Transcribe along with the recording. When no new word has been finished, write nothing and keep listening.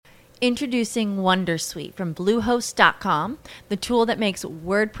Introducing Wondersuite from Bluehost.com, the tool that makes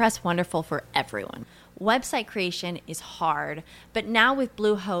WordPress wonderful for everyone. Website creation is hard, but now with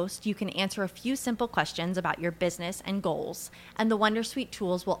Bluehost, you can answer a few simple questions about your business and goals, and the Wondersuite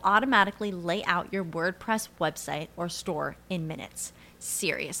tools will automatically lay out your WordPress website or store in minutes.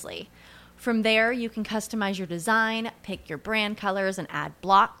 Seriously. From there, you can customize your design, pick your brand colors, and add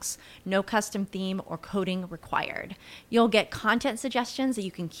blocks. No custom theme or coding required. You'll get content suggestions that you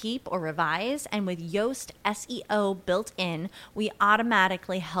can keep or revise, and with Yoast SEO built in, we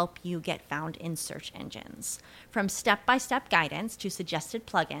automatically help you get found in search engines. From step-by-step guidance to suggested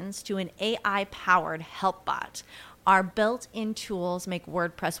plugins to an AI-powered help bot, our built-in tools make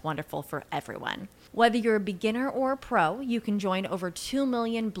WordPress wonderful for everyone. Whether you're a beginner or a pro, you can join over 2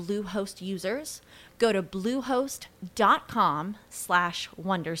 million Bluehost users. Go to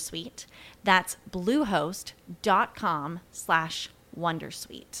bluehost.com/wondersuite. That's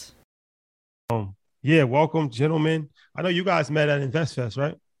bluehost.com/wondersuite. Yeah, welcome, gentlemen. I know you guys met at InvestFest,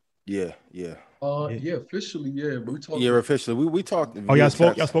 right? Yeah. Yeah, officially, yeah. But we talked. Yeah, officially. We talked. Oh, y'all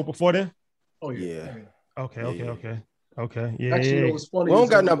spoke before then? Oh, yeah. Okay. Yeah. Actually, you know what's funny? We don't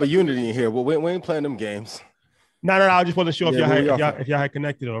got number unity in here, but we ain't playing them games. No. I just wasn't sure if y'all had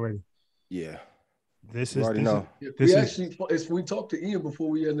connected already. Yeah. This we talked to Ian before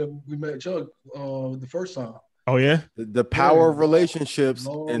we met Chuck the first time. Oh yeah. The power of relationships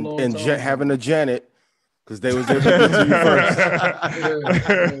and having a Janet. Because they was there to you first.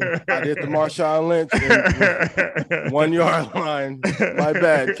 I did the Marshawn Lynch 1 yard line. My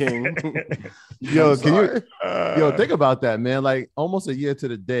bad, King. Yo, think about that, man. Like almost a year to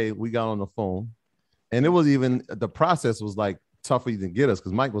the day, we got on the phone, and it was even the process was like tough for you to get us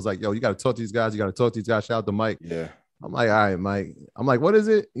because Mike was like, "Yo, you got to talk to these guys. You got to talk to these guys." Shout out to Mike. Yeah. I'm like, "All right, Mike." I'm like, "What is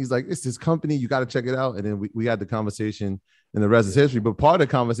it?" He's like, "It's this company. You got to check it out." And then we had the conversation, and the rest is history. But part of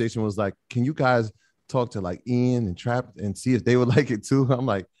the conversation was like, "Can you guys talk to like Ian and Trap and see if they would like it too?" I'm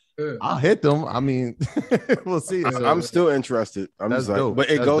like, I'll hit them. I mean, we'll see. So, I'm still interested. I'm just like, dope. But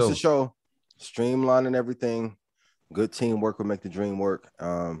it goes to show streamlining everything. Good teamwork will make the dream work.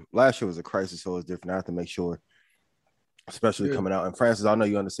 Last year was a crisis, so it's different. I have to make sure, especially coming out. And Francis, I know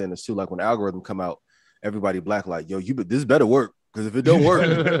you understand this too. Like when the algorithm come out, everybody black like, yo, this better work because if it don't work,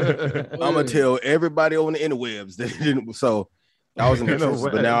 I'm gonna tell everybody on the interwebs that it didn't. So. I was in the trenches,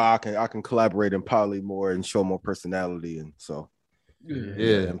 but now I can collaborate and probably more and show more personality, and so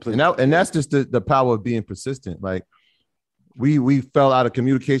and that's just the power of being persistent. Like we fell out of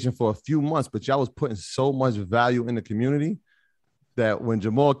communication for a few months, but y'all was putting so much value in the community that when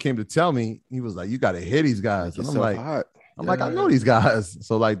Jamal came to tell me, he was like, "You got to hit these guys," and I'm like, I know these guys.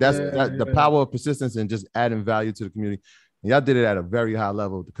 So like that's the power of persistence and just adding value to the community. And y'all did it at a very high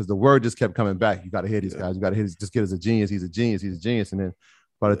level because the word just kept coming back. You got to hit these guys. You got to hit this kid is a genius. He's a genius. He's a genius. And then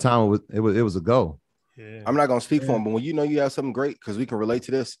by the time it was a go. Yeah. I'm not gonna speak for him, but when you know you have something great, because we can relate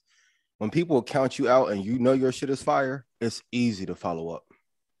to this. When people count you out and you know your shit is fire, it's easy to follow up.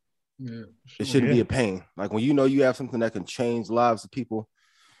 Yeah, it shouldn't be a pain. Like when you know you have something that can change lives of people,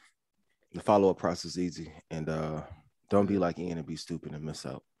 the follow up process is easy. And don't be like Ian and be stupid and miss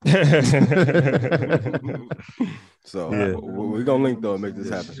out. So we're gonna link though and make this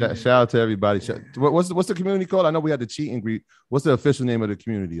happen. Shout out to everybody. What's the community called? I know we had the cheat and greet. What's the official name of the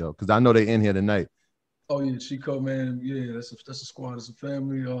community though? Because I know they in here tonight. Oh yeah, Cheat Code, man. Yeah, that's a squad, it's a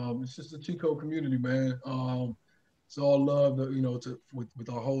family. It's just a Cheat Code community, man. It's all love, with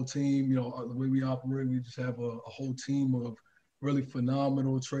our whole team. The way we operate, we just have a whole team of really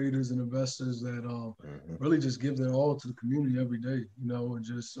phenomenal traders and investors that really just give their all to the community every day, and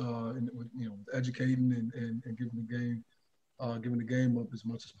just educating and giving the game up as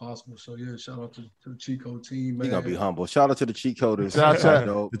much as possible. So yeah, shout out to the Cheat Code team, man. You're gonna be humble. Shout out to the Cheat Coders. Shout out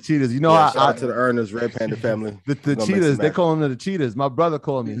to the Cheaters. Shout out to the Earners, Red Panda family. The Cheaters, they call them the Cheaters. My brother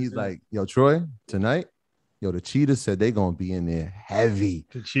called me. He's like, "Yo, Troy, tonight, the Cheetahs said they're gonna be in there heavy."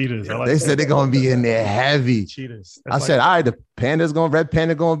 The Cheetahs. They said they're gonna be in there heavy. Cheetahs. I said, all right, the Red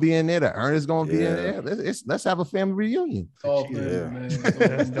Panda gonna be in there. The Ernest gonna be in there. Let's have a family reunion. Man.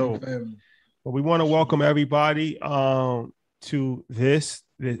 That's dope. Well, we want to welcome everybody to this.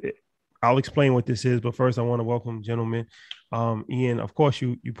 I'll explain what this is, but first I want to welcome gentlemen. Ian, of course,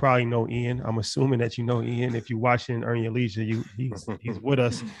 you probably know Ian. I'm assuming that you know Ian. If you're watching Earn Your Leisure, he's with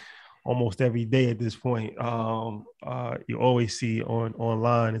us almost every day at this point. You always see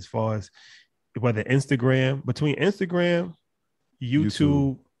online as far as whether between Instagram,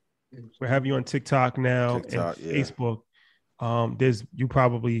 YouTube, we have you on TikTok now and Facebook. You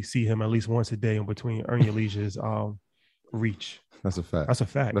probably see him at least once a day in between Earn Your Leisure's reach. That's a fact. That's a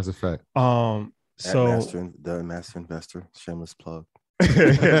fact. That's a fact. So the Master Investor, shameless plug.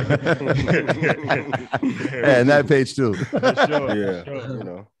 And that page too. For sure, Yeah, for sure. you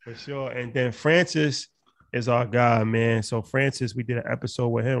know. For sure. And then Francis is our guy, man. So Francis, we did an episode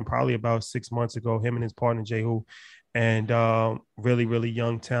with him probably about 6 months ago, him and his partner Jehu, and really, really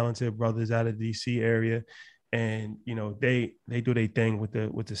young, talented brothers out of the DC area. And you know, they do their thing with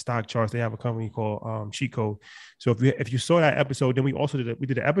the stock charts. They have a company called Cheat Code. So if you saw that episode, then we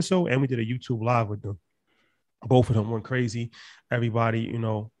did an episode and we did a YouTube live with them. Both of them went crazy. Everybody, you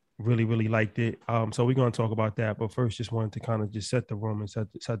know, really, really liked it. So we're going to talk about that. But first, just wanted to kind of just set the room and set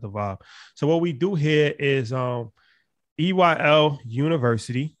the vibe. So what we do here is EYL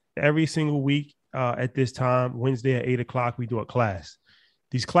University. Every single week at this time, Wednesday at 8:00, we do a class.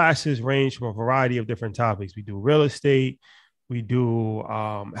 These classes range from a variety of different topics. We do real estate. We do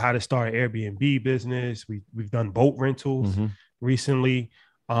how to start an Airbnb business. We've done boat rentals recently.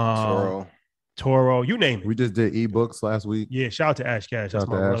 Toro, you name it. We just did ebooks last week. Yeah, shout out to Ash Cash. That's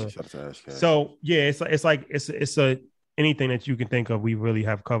my brother. Shout out to Ash Cash. So yeah, it's anything that you can think of, we really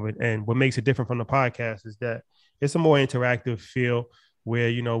have covered. And what makes it different from the podcast is that it's a more interactive feel where,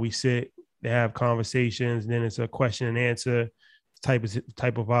 you know, we sit, they have conversations, and then it's a question and answer type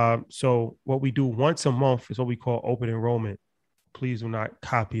of vibe. So what we do once a month is what we call open enrollment. Please do not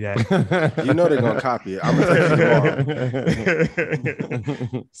copy that. You know they're gonna copy it. I'm gonna tell you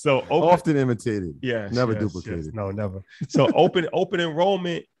tomorrow. So often imitated. Yes, never duplicated. Yes. No, never. So open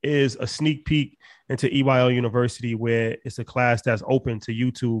enrollment is a sneak peek into EYL University, where it's a class that's open to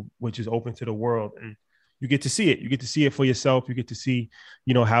YouTube, which is open to the world, and you get to see it. You get to see it for yourself. You get to see,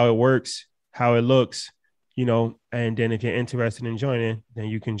 you know, how it works, how it looks, you know, and then if you're interested in joining, then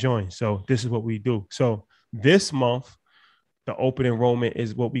you can join. So this is what we do. So this month, the open enrollment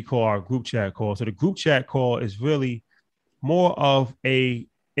is what we call our group chat call. So the group chat call is really more of a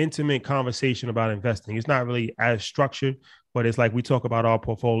intimate conversation about investing. It's not really as structured, but it's like we talk about our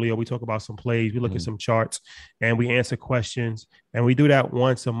portfolio. We talk about some plays. We look at some charts and we answer questions. And we do that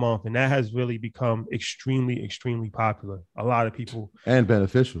once a month. And that has really become extremely, extremely popular. A lot of people. And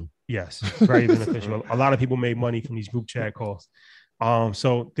beneficial. Yes, very beneficial. A lot of people made money from these group chat calls.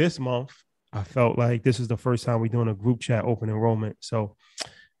 So this month, I felt like this is the first time we're doing a group chat open enrollment. So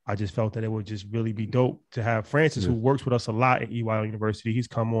I just felt that it would just really be dope to have Francis, who works with us a lot at EYL University. He's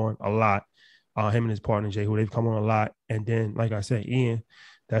come on a lot. Him and his partner, Jay, who they've come on a lot. And then, like I said, Ian,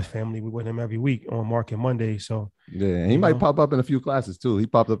 that's family. We with him every week on Market Monday. So yeah, and he might pop up in a few classes too. He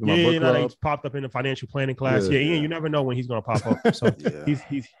popped up in my book club. He's popped up in the financial planning class. Yeah, Ian, you never know when he's going to pop up. So he's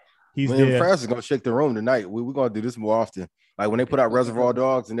there. Francis is going to shake the room tonight. We're going to do this more often. Like when they put out Reservoir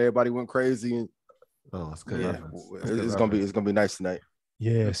Dogs and everybody went crazy. And it's good. Yeah, it's gonna be nice tonight.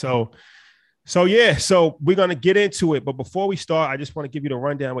 Yeah. So we're gonna get into it. But before we start, I just want to give you the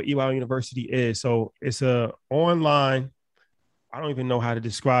rundown what EYL University is. So it's a online. I don't even know how to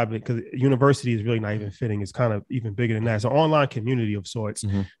describe it because university is really not even fitting. It's kind of even bigger than that. It's an online community of sorts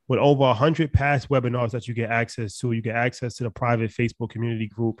with over 100 past webinars that you get access to. You get access to the private Facebook community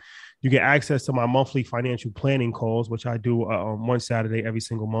group. You get access to my monthly financial planning calls, which I do on one Saturday every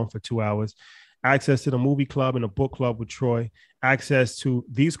single month for 2 hours. Access to the movie club and the book club with Troy. Access to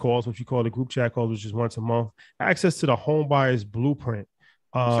these calls, which we call the group chat calls, which is once a month. Access to the home buyer's blueprint.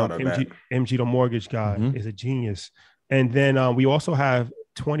 MG, the mortgage guy, is a genius. And then we also have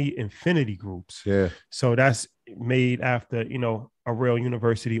 20 infinity groups. Yeah. So that's made after, you know, a real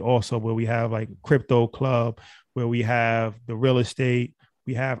university also, where we have like crypto club, where we have the real estate,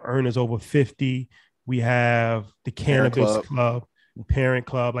 we have earners over 50, we have the cannabis club, parent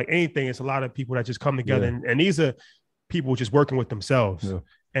club, like anything. It's a lot of people that just come together. And these are people just working with themselves. Yeah.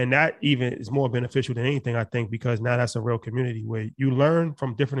 And that even is more beneficial than anything, I think, because now that's a real community where you learn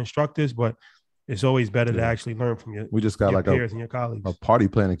from different instructors, but it's always better to actually learn from your, we just got like peers and your colleagues. A party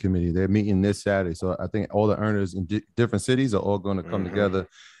planning committee. They're meeting this Saturday. So I think all the earners in different cities are all going to come together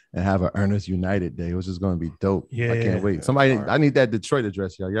and have an Earners United Day, which is going to be dope. Yeah, I can't wait. Somebody, I need that Detroit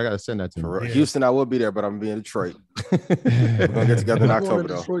address, y'all. Y'all got to send that to me. Houston, I will be there, but I'm being in Detroit. We're going to get together in October,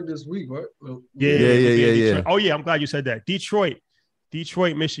 though. Detroit this week, right? Yeah. Oh, yeah, I'm glad you said that. Detroit,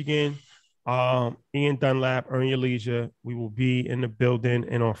 Michigan, Ian Dunlap, Earn Your Leisure. We will be in the building,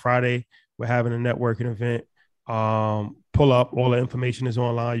 and on Friday, we're having a networking event. Pull up. All the information is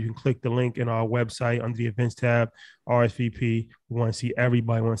online. You can click the link in our website under the events tab, RSVP. We want to see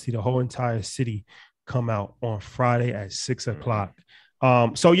everybody. We want to see the whole entire city come out on Friday at 6 o'clock.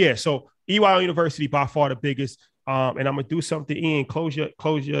 So EYL University, by far the biggest. And I'm going to do something, Ian, close your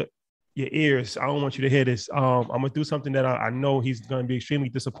ears. I don't want you to hear this. I'm going to do something that I know he's going to be extremely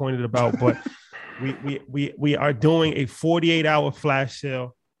disappointed about, but we are doing a 48-hour flash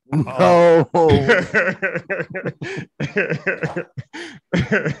sale No.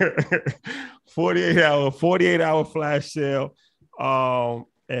 48 hour flash sale.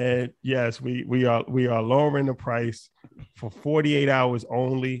 And yes, we are lowering the price for 48 hours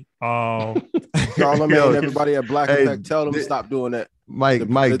only. Charlamagne, everybody at Black Effect, tell them stop doing that.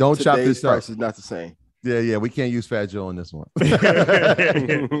 Mike, don't chop this up. Price is not the same. Yeah, we can't use Fat Joe on this one.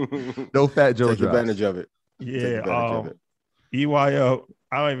 No Fat Joe. Take advantage of it. Yeah. EYL,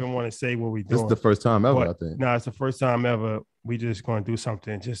 I don't even want to say what we're doing. This is the first time ever, I think. No, it's the first time ever. We just going to do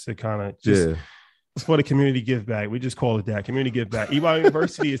something just to kind of it's for the community give back. We just call it that, community give back. EYL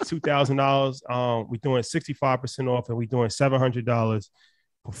University is $2,000. We're doing 65% off, and we're doing $700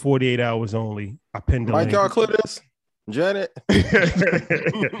 for 48 hours only. I pinned the link. Y'all clear this, Janet.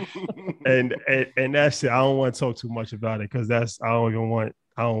 and that's it. I don't want to talk too much about it because I don't want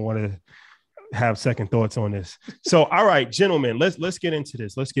to have second thoughts on this. So, all right, gentlemen, let's get into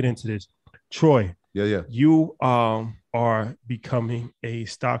this. Troy. Yeah. You are becoming a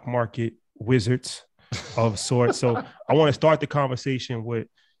stock market wizard of sorts. So I want to start the conversation with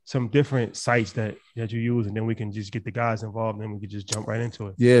some different sites that you use, and then we can just get the guys involved, and then we can just jump right into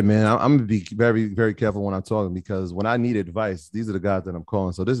it. Yeah, man. I'm going to be very, very careful when I'm talking, because when I need advice, these are the guys that I'm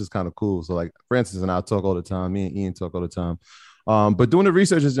calling. So this is kind of cool. So like Francis and I talk all the time. Me and Ian talk all the time. But doing the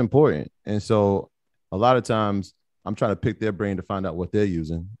research is important. And so a lot of times I'm trying to pick their brain to find out what they're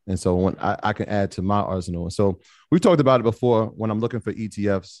using. And so when I can add to my arsenal. And so we talked about it before. When I'm looking for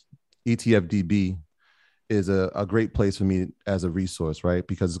ETFs, ETFDB is a great place for me as a resource, right?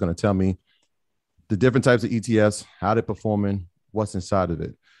 Because it's going to tell me the different types of ETFs, how they're performing, what's inside of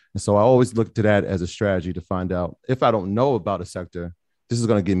it. And so I always look to that as a strategy to find out if I don't know about a sector, this is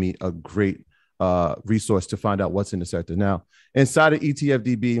going to give me a great resource to find out what's in the sector. Now, inside of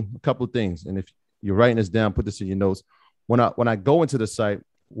ETFDB, a couple of things. And if you're writing this down, put this in your notes. When I go into the site,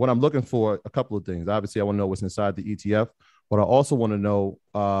 what I'm looking for, a couple of things. Obviously, I want to know what's inside the ETF, but I also want to know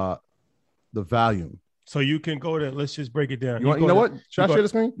the volume. So you can go to, let's just break it down. You know what? Should I share the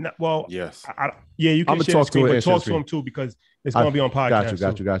screen? No, well, yes. You can share the screen, but talk to him too, because it's going to be on podcast.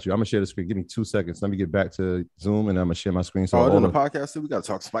 Got you. I'm going to share the screen. Give me 2 seconds. Let me get back to Zoom, and I'm going to share my screen. So on the podcast, we got to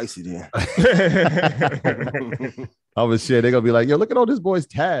talk spicy then. I was share. They're going to be like, yo, look at all this boy's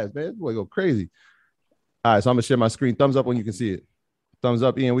tabs, man. This boy go crazy. All right, so I'm going to share my screen. Thumbs up when you can see it. Thumbs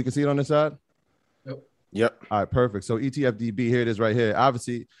up, Ian. We can see it on this side? Yep. All right, perfect. So ETFDB, here it is right here.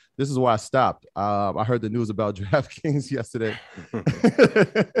 Obviously, this is why I stopped. I heard the news about DraftKings yesterday.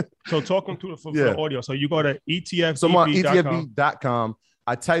 So talk them through the audio. So you go to ETFDB.com. So I'm on ETFDB.com.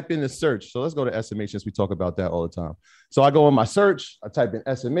 I type in the search. So let's go to SMH since we talk about that all the time. So I go in my search, I type in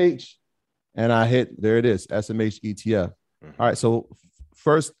SMH, and I hit, there it is, SMH ETF. All right, so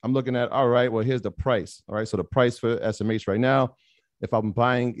first I'm looking at, all right, well, here's the price. All right, so the price for SMH right now, if I'm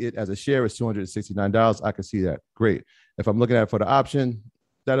buying it as a share, it's $269. I can see that. Great. If I'm looking at it for the option,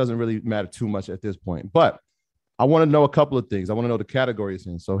 that doesn't really matter too much at this point. But I want to know a couple of things. I want to know the categories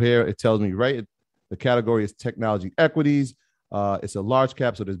in. So here it tells me, right, the category is technology equities. It's a large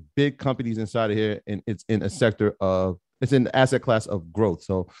cap. So there's big companies inside of here, and it's in a sector of, it's in the asset class of growth.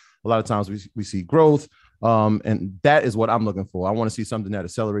 So a lot of times we see growth, and that is what I'm looking for. I want to see something that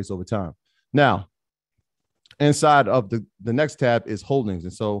accelerates over time. Now, inside of the next tab is holdings.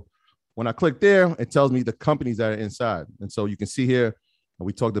 And so when I click there, it tells me the companies that are inside. And so you can see here, and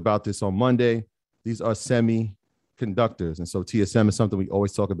we talked about this on Monday, these are semiconductors. And so TSM is something we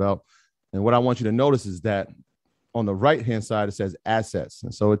always talk about. And what I want you to notice is that on the right-hand side, it says assets.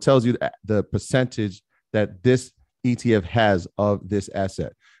 And so it tells you the percentage that this ETF has of this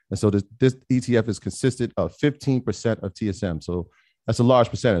asset. And so this ETF is consisted of 15% of TSM. So that's a large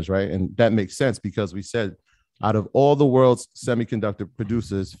percentage, right? And that makes sense because we said out of all the world's semiconductor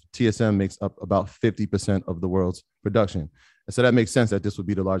producers, TSM makes up about 50% of the world's production. And so that makes sense that this would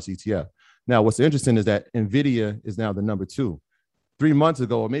be the largest ETF. Now, what's interesting is that NVIDIA is now the number 2. 3 months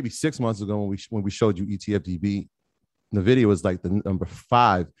ago, or maybe 6 months ago, when we showed you ETFDB, NVIDIA was like the number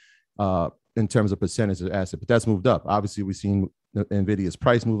 5 in terms of percentage of asset, but that's moved up. Obviously, we've seen NVIDIA's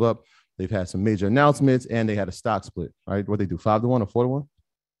price move up. They've had some major announcements, and they had a stock split, right? What they do, 5-1 or 4-1?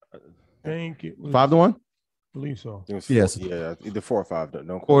 I think it was 5-1? I believe so. Yes. Yeah, either 4 or 5.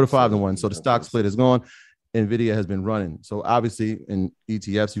 No, 4 to 5-1. So the stock split is gone. NVIDIA has been running. So obviously in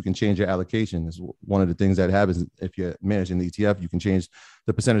ETFs, you can change your allocation. It's one of the things that happens. If you're managing the ETF, you can change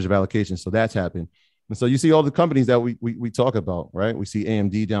the percentage of allocation. So that's happened. And so you see all the companies that we talk about, right? We see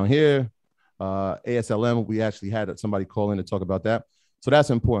AMD down here, ASLM. We actually had somebody call in to talk about that. So that's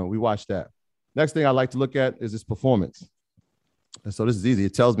important. We watch that. Next thing I like to look at is this performance. And so this is easy.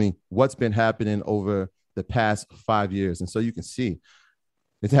 It tells me what's been happening over the past 5 years. And so you can see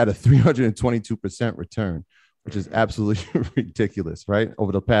It's had a 322% return, which is absolutely ridiculous, right?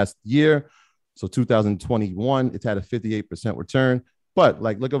 Over the past year. So 2021, it's had a 58% return. But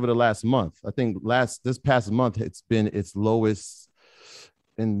like, look over the last month. I think this past month, it's been its lowest.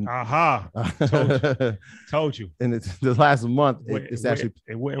 Told you. And it's the last month,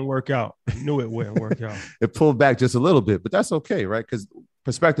 it wouldn't work out. I knew it wouldn't work out. It pulled back just a little bit, but that's okay, right? Because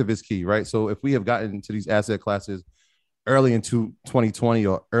perspective is key, right? So if we have gotten into these asset classes early into 2020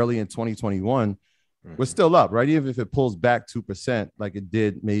 or early in 2021, we're still up, right? Even if it pulls back 2%, like it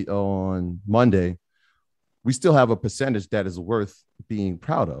did on Monday, we still have a percentage that is worth being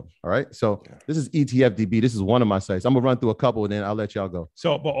proud of. All right. So this is ETFDB. This is one of my sites. I'm gonna run through a couple and then I'll let y'all go.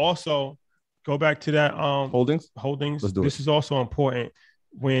 So, but also go back to that holdings. Let's do this is also important.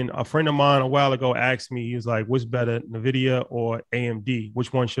 When a friend of mine a while ago asked me, he was like, what's better, NVIDIA or AMD?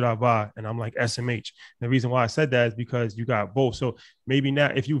 Which one should I buy? And I'm like, SMH. The reason why I said that is because you got both. So maybe now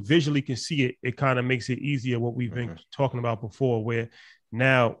if you visually can see it, it kind of makes it easier what we've been talking about before, where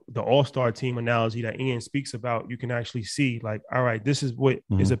now the all-star team analogy that Ian speaks about, you can actually see like, all right, this is what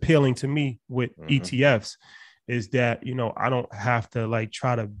is appealing to me with ETFs is that, you know, I don't have to like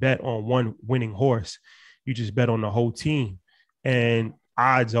try to bet on one winning horse. You just bet on the whole team. And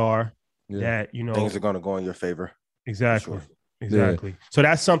odds are that, you know, things are going to go in your favor. Exactly. Sure. Exactly. Yeah. So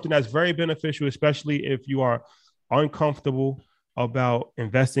that's something that's very beneficial, especially if you are uncomfortable about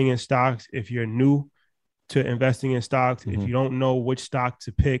investing in stocks. If you're new to investing in stocks, if you don't know which stock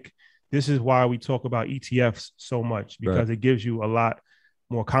to pick, this is why we talk about ETFs so much, because it gives you a lot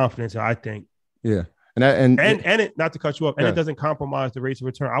more confidence, I think. Yeah. And it, not to cut you off, and it doesn't compromise the rates of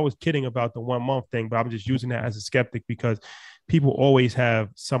return. I was kidding about the 1 month thing, but I'm just using that as a skeptic because people always have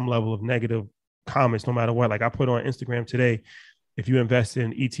some level of negative comments, no matter what. Like I put on Instagram today, if you invest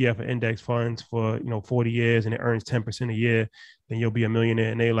in ETF or index funds for 40 years and it earns 10% a year, then you'll be a millionaire.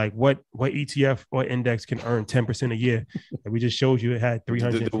 And they're like, what ETF or index can earn 10% a year? And we just showed you it had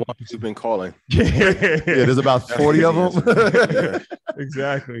 300. The ones you've been calling. Yeah, there's about 40 of them.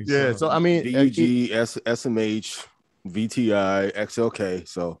 Exactly. Yeah. So I mean, VEG, SMH, VTI, XLK.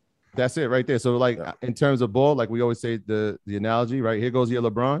 So that's it right there. So like in terms of ball, like we always say the analogy, right? Here goes your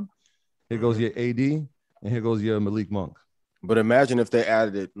LeBron, here goes your AD, and here goes your Malik Monk. But imagine if they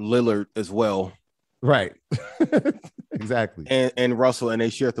added Lillard as well. Right. Exactly. And Russell, and they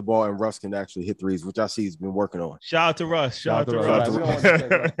share the ball, and Russ can actually hit threes, which I see he's been working on. Shout out to Russ. Shout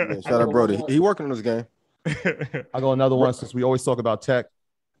out Brody. He working on this game. I'll go another one since we always talk about tech,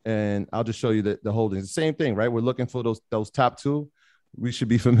 and I'll just show you the holdings. The same thing, right? We're looking for those top two. We should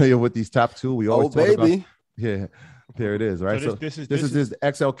be familiar with these top two. We always talk about. Yeah, there it is, right? So this is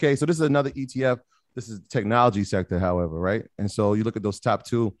XLK. So this is another ETF. This is the technology sector, however, right? And so you look at those top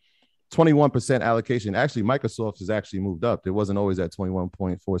two, 21% allocation. Actually, Microsoft has actually moved up. It wasn't always at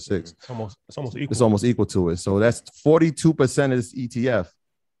 21.46. It's almost equal. It's almost equal to it. So that's 42% of this ETF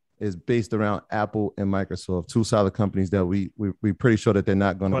is based around Apple and Microsoft, two solid companies that we're pretty sure that they're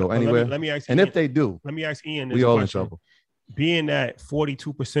not going to go anywhere. Let me ask and Ian, if they do, let me ask Ian. We all in trouble. Being that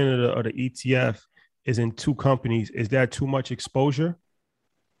 42% of the ETF is in two companies, is that too much exposure?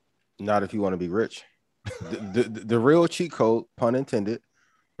 Not if you want to be rich. The real cheat code, pun intended,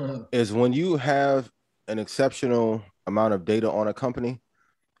 is when you have an exceptional amount of data on a company,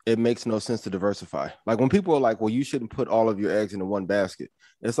 it makes no sense to diversify. Like when people are like, well, you shouldn't put all of your eggs into one basket.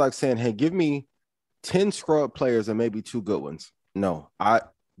 It's like saying, hey, give me 10 scrub players and maybe 2 good ones. No,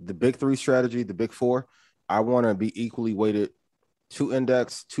 the big 3 strategy, the big 4, I want to be equally weighted 2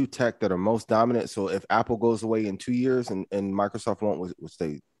 index, 2 tech that are most dominant. So if Apple goes away in 2 years and Microsoft won't, which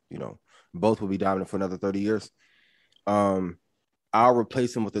they, both will be dominant for another 30 years. I'll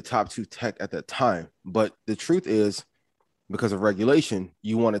replace them with the top 2 tech at that time. But the truth is, because of regulation,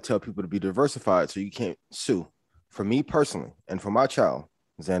 you want to tell people to be diversified so you can't sue. For me personally, and for my child,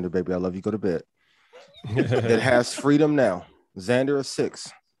 Xander, baby, I love you, go to bed, that has freedom now. Xander is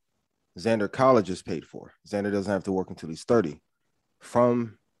 6. Xander college is paid for. Xander doesn't have to work until he's 30.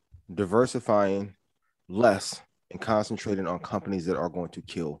 From diversifying less and concentrating on companies that are going to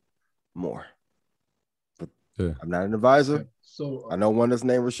kill more. But I'm not an advisor. So I know one that's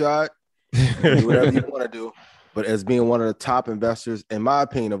named Rashad. Do whatever you want to do. But as being one of the top investors, in my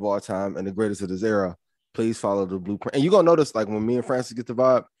opinion, of all time and the greatest of this era, please follow the blueprint. And you're going to notice, like when me and Francis get the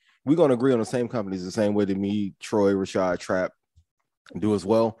vibe, we're going to agree on the same companies the same way that me, Troy, Rashad, Trap do as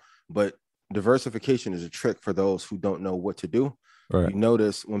well. But diversification is a trick for those who don't know what to do. Right. You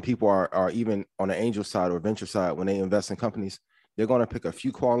notice when people are even on the angel side or venture side, when they invest in companies, they're going to pick a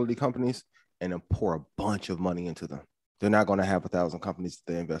few quality companies and then pour a bunch of money into them. They're not going to have 1,000 companies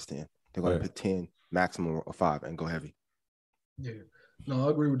that they invest in. They're going to pick 10, maximum or 5, and go heavy. Yeah. No,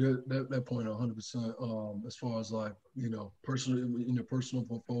 I agree with that point 100%. As far as like, personal in your personal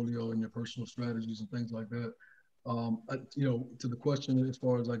portfolio and your personal strategies and things like that. To the question as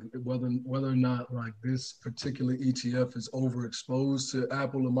far as like whether or not like this particular ETF is overexposed to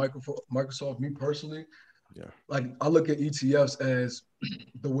Apple and Microsoft, me personally, like I look at ETFs as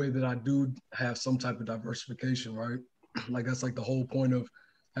the way that I do have some type of diversification, right? Like that's like the whole point of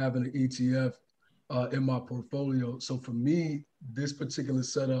having an ETF in my portfolio. So for me, this particular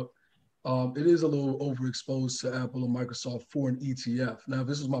setup, it is a little overexposed to Apple and Microsoft for an ETF. Now, if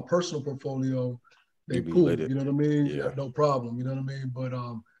this is my personal portfolio, then cool. You know what I mean? Yeah. No problem. You know what I mean? But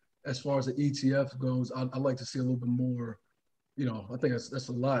as far as the ETF goes, I like to see a little bit more. I think that's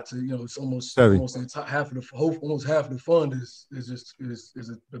a lot. So it's almost half of the fund is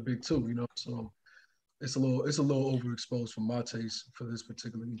the big two. So it's a little overexposed for my taste for this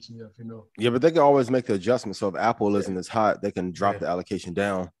particular ETF. Yeah, but they can always make the adjustment. So if Apple isn't as hot, they can drop the allocation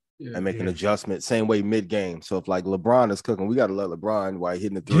down and make an adjustment. Same way mid game. So if like LeBron is cooking, we got to let LeBron while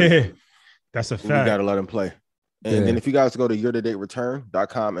hitting the three. Yeah, that's a fact. We got to let him play. And then if you guys go to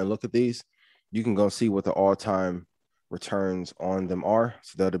year-to-date-return.com and look at these, you can go see what the all-time returns on them are.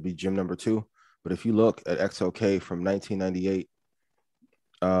 So that'll be gym number 2. But if you look at XOK from 1998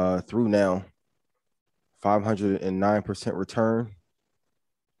 through now, 509% return.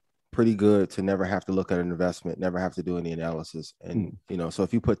 Pretty good to never have to look at an investment, never have to do any analysis. And, so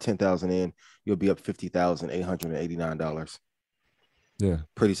if you put 10,000 in, you'll be up $50,889. Yeah.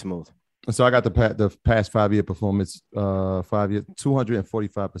 Pretty smooth. And so I got the past 5-year performance, 5 year,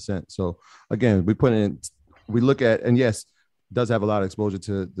 245%. So again, we look at, and yes, does have a lot of exposure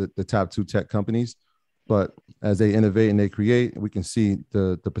to the top 2 tech companies, but as they innovate and they create, we can see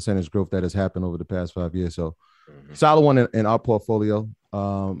the percentage growth that has happened over the past 5 years. So solid one in our portfolio.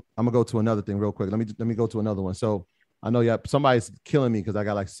 I'm gonna go to another thing real quick. Let me go to another one. So I know somebody's killing me because I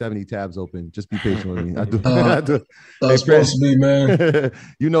got like 70 tabs open. Just be patient with me. I do. That's supposed to be, man.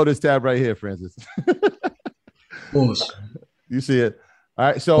 You know this tab right here, Francis. Of course. You see it. All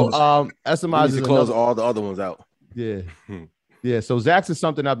right. So SMIs is to close all the other ones out. Yeah. Yeah. So Zax is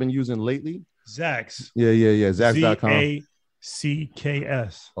something I've been using lately. Zax. Yeah. Zax.com.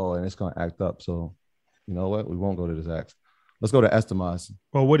 ZACKS. Oh, and it's gonna act up. So you know what? We won't go to the Zax. Let's go to Estimaz.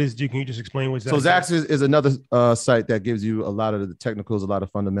 Well, can you just explain what Zax is? So Zax is another site that gives you a lot of the technicals, a lot of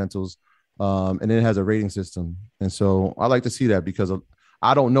fundamentals, and then it has a rating system. And so I like to see that because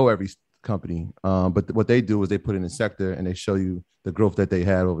I don't know every company, but what they do is they put in a sector and they show you the growth that they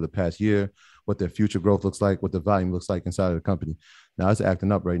had over the past year, what their future growth looks like, what the volume looks like inside of the company. Now it's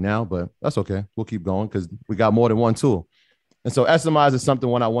acting up right now, but that's okay. We'll keep going because we got more than one tool. And so Estimaz is something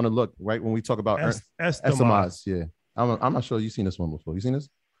when I want to look, right? When we talk about Estimaz, yeah. I'm not sure you've seen this one before. You seen this?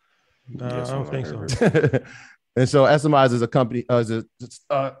 No, I don't think so. And so Estimaz is a company, is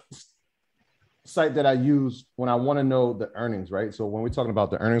a site that I use when I want to know the earnings, right? So when we're talking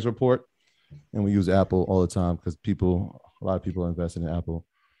about the earnings report, and we use Apple all the time because a lot of people are investing in Apple.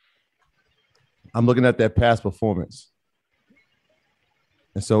 I'm looking at that past performance.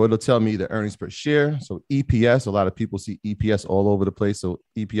 And so it'll tell me the earnings per share. So EPS, a lot of people see EPS all over the place. So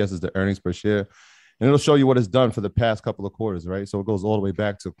EPS is the earnings per share. And it'll show you what it's done for the past couple of quarters, right? So it goes all the way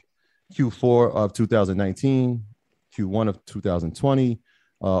back to Q4 of 2019, Q1 of 2020,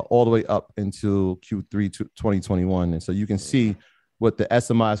 all the way up into Q3 2021. And so you can see what the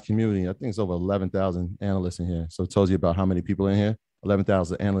SMIs community, I think it's over 11,000 analysts in here. So it tells you about how many people in here.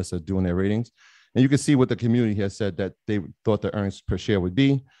 11,000 analysts are doing their ratings. And you can see what the community has said that they thought the earnings per share would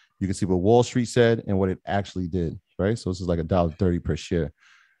be. You can see what Wall Street said and what it actually did, right? So this is like $1.30 per share.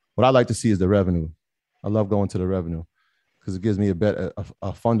 What I like to see is the revenue. I love going to the revenue because it gives me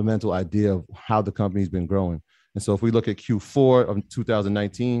a fundamental idea of how the company's been growing. And so if we look at Q4 of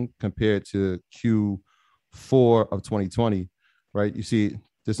 2019 compared to Q4 of 2020, right, you see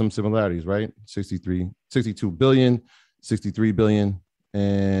there's some similarities, right? 62 billion, 63 billion.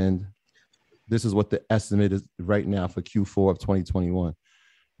 And this is what the estimate is right now for Q4 of 2021,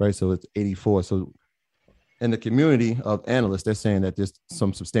 right? So it's 84. So in the community of analysts, they're saying that there's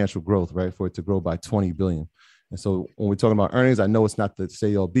some substantial growth, right, for it to grow by 20 billion. And so when we're talking about earnings, I know it's not the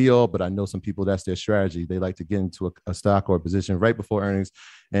say all be all, but I know some people, that's their strategy. They like to get into a stock or a position right before earnings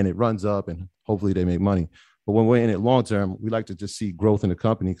and it runs up and hopefully they make money. But when we're in it long term, we like to just see growth in the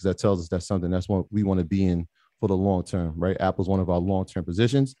company because that tells us that's something that's what we want to be in for the long term, right? Apple's one of our long-term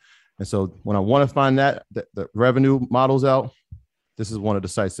positions. And so when I want to find the revenue models out, this is one of the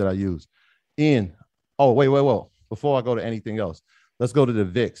sites that I use. Ian, wait. Before I go to anything else, let's go to the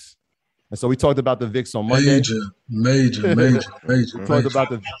VIX. And so we talked about the VIX on Monday. Major.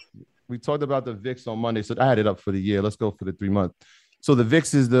 We talked about the VIX on Monday. So I had it up for the year. Let's go for the 3 months. So the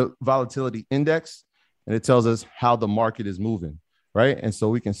VIX is the volatility index, and it tells us how the market is moving, right? And so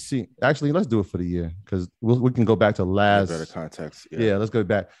we can see. Actually, let's do it for the year because we can go back to last better context. Yeah, let's go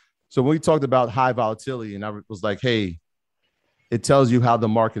back. So when we talked about high volatility, and I was like, hey, it tells you how the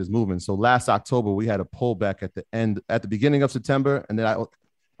market is moving. So last October, we had a pullback at the beginning of September, and then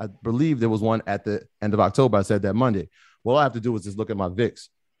I believe there was one at the end of October. I said that Monday. Well, all I have to do is just look at my VIX.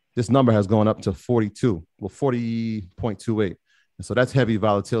 This number has gone up to 42, well, 40.28. And so that's heavy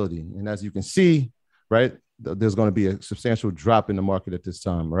volatility. And as you can see, right, there's going to be a substantial drop in the market at this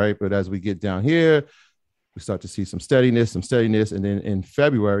time, right? But as we get down here, we start to see some steadiness. And then in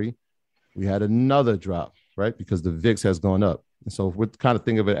February, we had another drop, right? Because the VIX has gone up. And so we kind of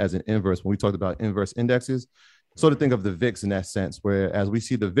think of it as an inverse. When we talked about inverse indexes, sort of think of the VIX in that sense, where as we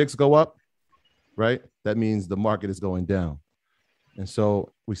see the VIX go up, right, that means the market is going down. And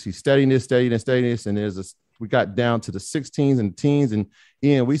so we see steadiness. And we got down to the 16s and teens. And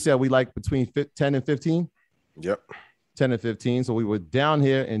Ian, we said we like between 10 and 15. Yep. 10 and 15. So we were down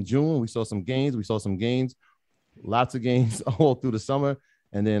here in June. We saw some gains. Lots of gains all through the summer.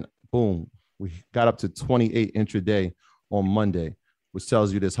 And then boom, we got up to 28 intraday on Monday, which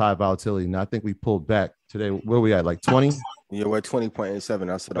tells you this high volatility. Now I think we pulled back today. Where we at, like 20? Yeah, we're at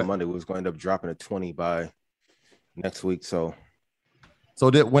 20.87. I said on Monday we was going to end up dropping to 20 by next week. So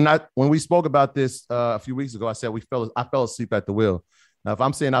that when we spoke about this a few weeks ago, I said I fell asleep at the wheel. Now, if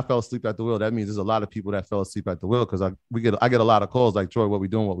I'm saying I fell asleep at the wheel, that means there's a lot of people that fell asleep at the wheel because I get a lot of calls like, Troy, what we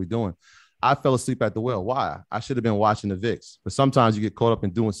doing? I fell asleep at the wheel. Why? I should have been watching the VIX. But sometimes you get caught up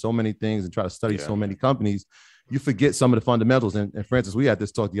in doing so many things and try to study so many companies, you forget some of the fundamentals. And Francis, we had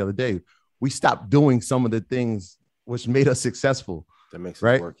this talk the other day. We stopped doing some of the things which made us successful. That makes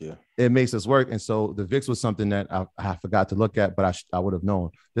us work, yeah. It makes us work. And so the VIX was something that I forgot to look at, but I would have known.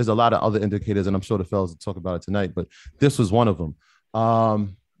 There's a lot of other indicators, and I'm sure the fellas will talk about it tonight, but this was one of them.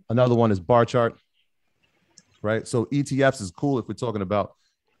 Another one is bar chart, right? So ETFs is cool if we're talking about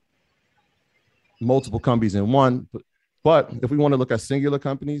multiple companies in one, but if we want to look at singular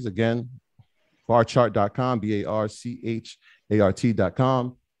companies, again, barchart.com,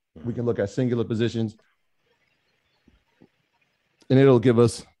 barchart.com, we can look at singular positions and it'll give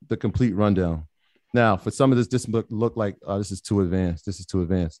us the complete rundown. Now, for some of this look like, this is too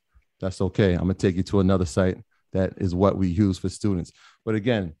advanced. That's okay. I'm going to take you to another site that is what we use for students. But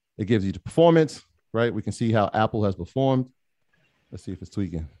again, it gives you the performance, right? We can see how Apple has performed. Let's see if it's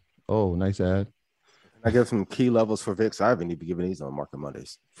tweaking. Oh, nice ad. I give some key levels for VIX. I haven't even given these on Market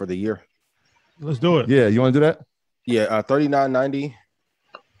Mondays for the year. Let's do it. Yeah, you want to do that? Yeah, 39.90,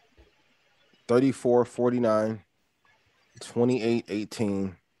 34.49,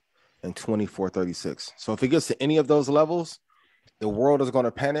 28.18, and 24.36. So if it gets to any of those levels, the world is going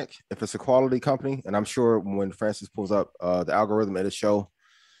to panic if it's a quality company. And I'm sure when Francis pulls up the algorithm at his show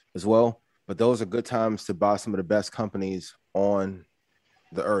as well. But those are good times to buy some of the best companies on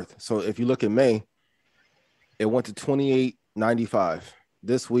the earth. So if you look at May, it went to 28.95.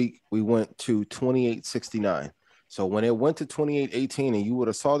 This week, we went to 28.69. So when it went to 28.18 and you would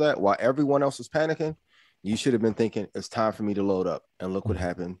have saw that while everyone else was panicking, you should have been thinking, it's time for me to load up. And look what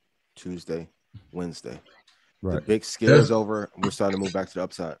happened Tuesday, Wednesday. Right. The big scare is over. We're starting to move back to the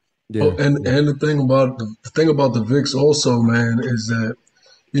upside. Yeah. Oh, and the thing about the VIX also, man, is that,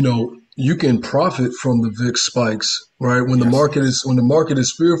 you know, you can profit from the VIX spikes, right? When the market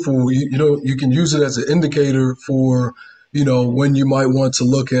is fearful, you can use it as an indicator for, you know, when you might want to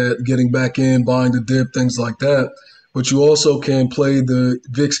look at getting back in, buying the dip, things like that. But you also can play the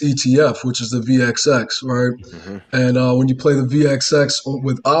VIX ETF, which is the VXX, right? Mm-hmm. And when you play the VXX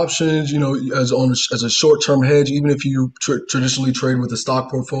with options, you know, as a short-term hedge, even if you traditionally trade with a stock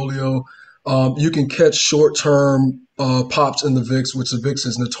portfolio, you can catch short-term pops in the VIX, which the VIX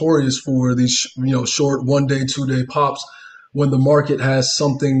is notorious for these, you know, short 1 day, 2 day pops when the market has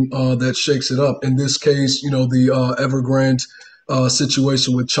something that shakes it up. In this case, you know, the Evergrande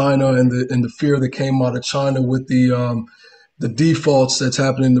situation with China and the fear that came out of China with the defaults that's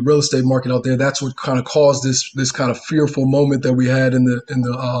happening in the real estate market out there. That's what kind of caused this kind of fearful moment that we had in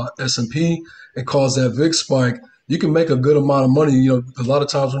the S&P and caused that VIX spike. You can make a good amount of money. You know, a lot of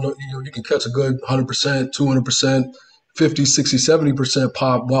times, you can catch a good 100%, 200%, 50, 60, 70%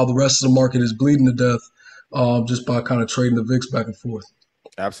 pop while the rest of the market is bleeding to death just by kind of trading the VIX back and forth.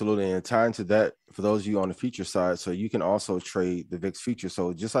 Absolutely. And tying to that, for those of you on the future side, so you can also trade the VIX future.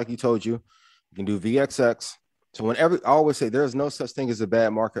 So just like you told you can do VXX. So I always say there's no such thing as a bad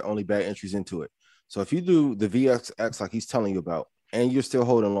market, only bad entries into it. So if you do the VXX like he's telling you about, and you're still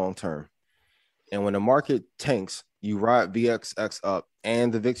holding long term, and when the market tanks, you ride VXX up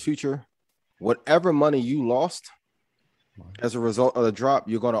and the VIX future, whatever money you lost, As a result of the drop,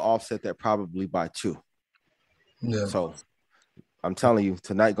 you're going to offset that probably by 2. Yeah. So I'm telling you,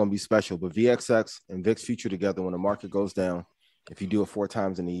 tonight going to be special. But VXX and VIX Future together, when the market goes down, if you do it 4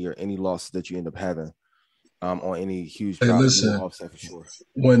 times in a year, any losses that you end up having on any huge drop, you will offset for sure.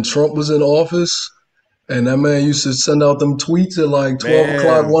 When Trump was in office, and that man used to send out them tweets at like 12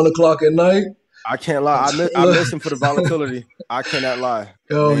 o'clock, 1 o'clock at night. I can't lie. I miss him for the volatility. I cannot lie.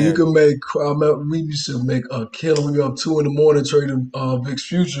 Yo, man. You can make. We used to make a killing. We were up 2 a.m. trading VIX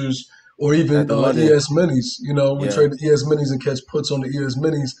futures or even ES minis. You know, we trade the ES minis and catch puts on the ES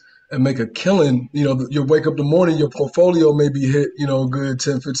minis and make a killing. You know, you wake up in the morning, your portfolio may be hit, you know, good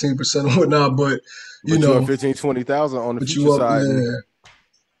 10, 15% or whatnot, but you know, you 15, 20,000 on the future side.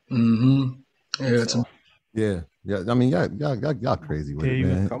 Yeah. Mm-hmm. Yeah, Yeah. I mean, y'all crazy with it,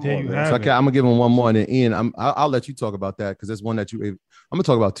 man. Come on, man. So I'm gonna give him one more, and then Ian, I'll let you talk about that because there's one that I'm gonna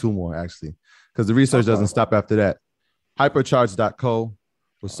talk about 2 more actually, because the research doesn't stop after that. Hypercharts.co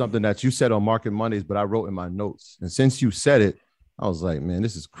was something that you said on Market Mondays, but I wrote in my notes, and since you said it, I was like, man,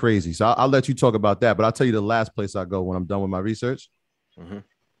 this is crazy. So I'll let you talk about that, but I'll tell you the last place I go when I'm done with my research. Mm-hmm.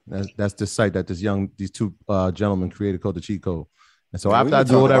 That's the site that these 2 gentlemen created called the Cheat Code. And so after I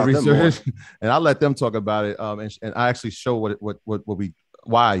do all that research, and I'll let them talk about it, and I actually show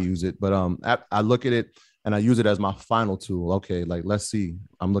why I use it. But I look at it and I use it as my final tool. Okay, like let's see.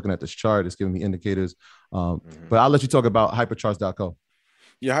 I'm looking at this chart; it's giving me indicators. But I'll let you talk about hypercharts.co.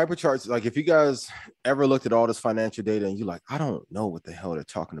 Yeah, hypercharts. Like if you guys ever looked at all this financial data and you're like, I don't know what the hell they're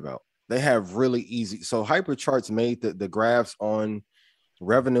talking about. They have really easy. So hypercharts made the graphs on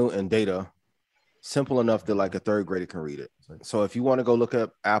revenue and data simple enough that like a 3rd grader can read it. So if you want to go look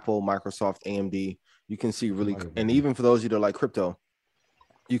up Apple, Microsoft, AMD, you can see really, and even for those of you that like crypto,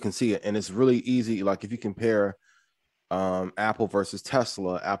 you can see it. And it's really easy. Like if you compare Apple versus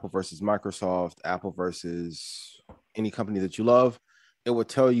Tesla, Apple versus Microsoft, Apple versus any company that you love, it will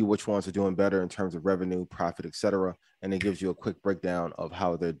tell you which ones are doing better in terms of revenue, profit, etc. And it gives you a quick breakdown of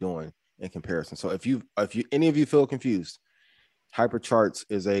how they're doing in comparison. So if any of you feel confused, Hypercharts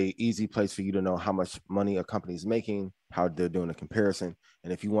is a easy place for you to know how much money a company is making, how they're doing a comparison.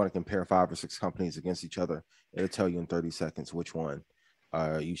 And if you want to compare 5 or 6 companies against each other, it'll tell you in 30 seconds which one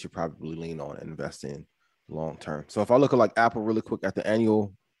you should probably lean on and invest in long term. So if I look at like Apple really quick at the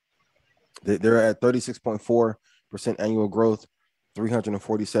annual, they're at 36.4% annual growth,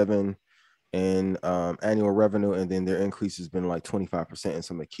 347 in annual revenue, and then their increase has been like 25% in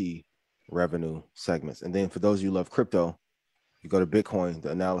some of the key revenue segments. And then for those of you who love crypto, you go to Bitcoin, the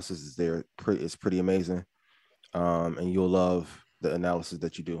analysis is there. It's pretty amazing. And you'll love the analysis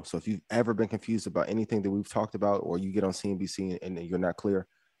that you do. So if you've ever been confused about anything that we've talked about, or you get on CNBC and you're not clear,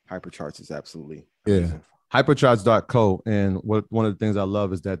 Hypercharts is absolutely amazing. Hypercharts.co. And one of the things I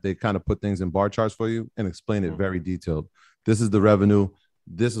love is that they kind of put things in bar charts for you and explain it very detailed. This is the revenue.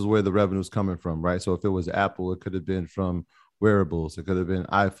 This is where the revenue is coming from, right? So if it was Apple, it could have been from wearables. It could have been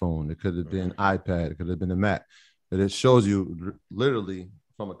iPhone. It could have been iPad. It could have been a Mac. But it shows you literally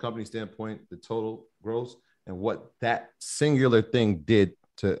from a company standpoint, the total gross and what that singular thing did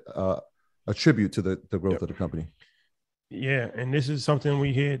to attribute to the growth of the company. Yeah. And this is something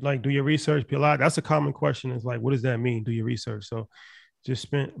we hear, like, do your research. A lot. That's a common question is like, what does that mean? Do your research. So just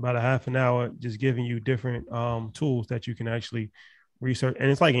spent about a half an hour just giving you different tools that you can actually research.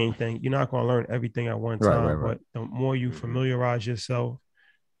 And it's like anything, you're not going to learn everything at one time, but the more you familiarize yourself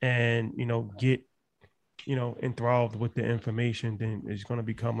and, get, enthralled with the information, then it's going to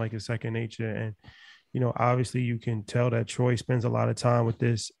become like a second nature. And, obviously you can tell that Troy spends a lot of time with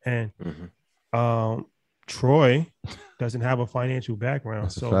this, and Troy doesn't have a financial background.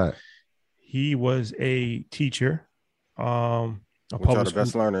 That's so he was a teacher, which are the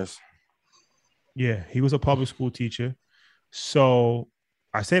best learners. Yeah. He was a public school teacher. So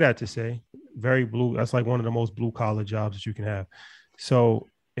I say that to say very blue. That's like one of the most blue collar jobs that you can have. So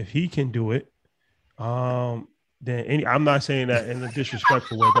if he can do it, then I'm not saying that in a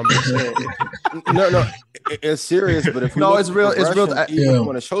disrespectful way, but I'm just saying. No, it's serious. But if it's real. It's real. Even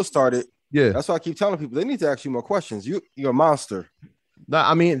when the show started, that's why I keep telling people they need to ask you more questions. You're a monster. No,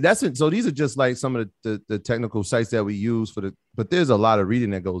 I mean that's it. So these are just like some of the technical sites that we use but there's a lot of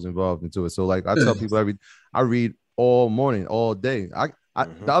reading that goes involved into it. So like I tell people I read all morning, all day. The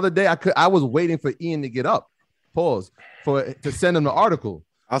other day I was waiting for Ian to get up, to send him the article.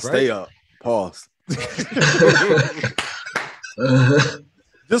 I'll stay up. Pause.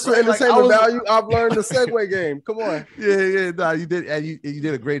 Just for entertainment value, I've learned the segue game. Come on. Yeah. No, you did, and you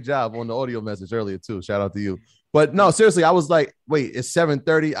did a great job on the audio message earlier too. Shout out to you. But no, seriously, I was like, wait, it's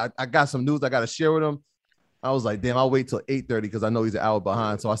 7:30. I got some news I got to share with them. I was like, damn, I'll wait till 8:30 because I know he's an hour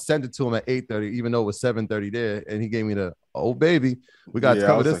behind. So I sent it to him at 8:30, even though it was 7:30 there, and he gave me the baby. We got to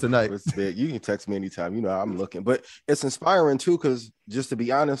cover this tonight. You can text me anytime. You know I'm looking, but it's inspiring too. Because just to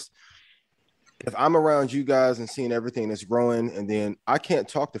be honest, if I'm around you guys and seeing everything that's growing, and then I can't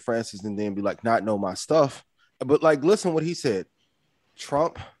talk to Francis and then be like not know my stuff, but like listen what he said.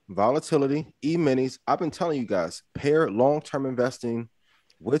 Trump, volatility, E-minis. I've been telling you guys, pair long-term investing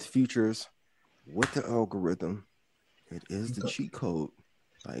with futures, with the algorithm. It is the cheat code.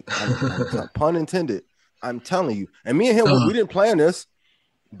 Like, pun intended. I'm telling you. And me and him, we didn't plan this.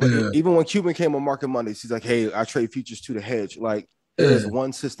 But even when Cuban came on Market Mondays, he's like, hey, I trade futures to the hedge. Like, there's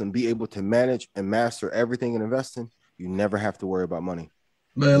one system. Be able to manage and master everything in investing. You never have to worry about money.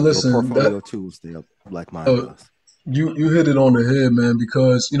 Man, listen. Your portfolio too will stay up like mine does. You hit it on the head, man,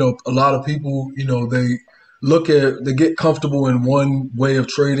 because, you know, a lot of people, you know, they get comfortable in one way of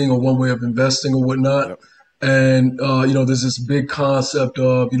trading or one way of investing or whatnot. Yep. And, you know, there's this big concept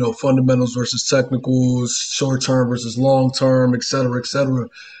of, you know, fundamentals versus technicals, short term versus long term, et cetera, et cetera.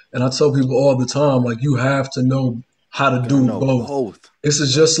 And I tell people all the time, like, you have to know how to do both. This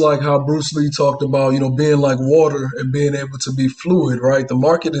is just like how Bruce Lee talked about, you know, being like water and being able to be fluid, right? The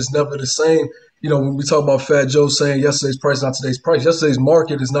market is never the same. You know, when we talk about Fat Joe saying yesterday's price, not today's price, yesterday's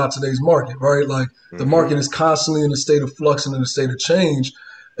market is not today's market, right? Like the market is constantly in a state of flux and in a state of change.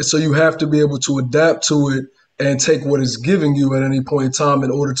 And so you have to be able to adapt to it and take what it's giving you at any point in time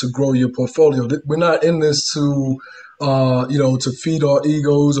in order to grow your portfolio. We're not in this to, you know, to feed our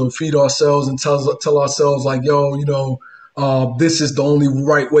egos or feed ourselves and tell ourselves like, yo, you know, this is the only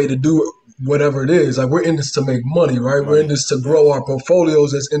right way to do it. Whatever it is, like we're in this to make money, right? We're in this to grow our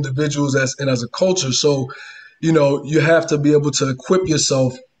portfolios as individuals, and as a culture. So, you know, you have to be able to equip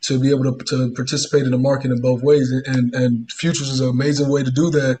yourself to be able to participate in the market in both ways. And futures is an amazing way to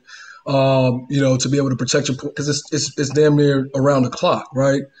do that. You know, to be able to protect your, because it's damn near around the clock,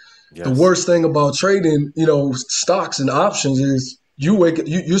 right? Yes. The worst thing about trading, you know, stocks and options is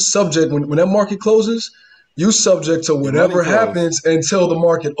you're subject when that market closes. You subject to whatever happens until the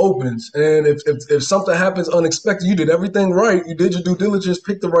market opens. And if something happens unexpected, you did everything right. You did your due diligence,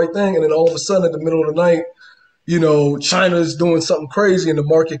 picked the right thing. And then all of a sudden at the middle of the night, you know, China's doing something crazy and the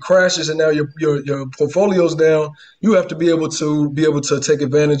market crashes and now your portfolio's down. You have to be able to take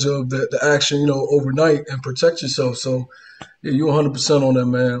advantage of the action, you know, overnight and protect yourself. So yeah, you're 100% on that,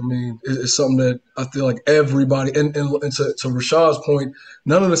 man. I mean, it's something that I feel like everybody, and to Rashad's point,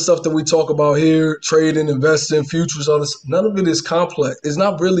 none of the stuff that we talk about here, trading, investing, futures, all this, none of it is complex. It's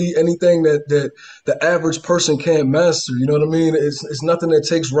not really anything that the average person can't master. You know what I mean? It's nothing that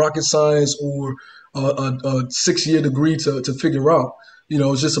takes rocket science or a 6-year degree to figure out. You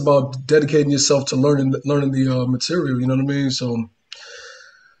know, it's just about dedicating yourself to learning the material. You know what I mean? So,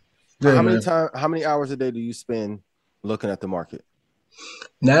 yeah, how many hours a day do you spend looking at the market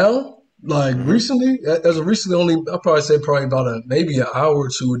now? Like recently, as of recently, only I'll probably say about maybe an hour or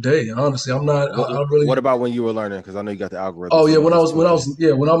two a day. Honestly, I'm not. I don't really. What about when you were learning? Because I know you got the algorithm. Oh yeah,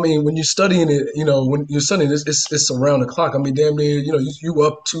 when you're studying it, you know, when you're studying it's around the clock. I mean, damn near, you know, you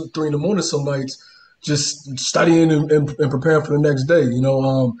up 2-3 in the morning some nights just studying and preparing for the next day. You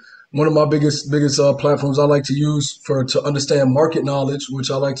know, one of my biggest platforms I like to use to understand market knowledge,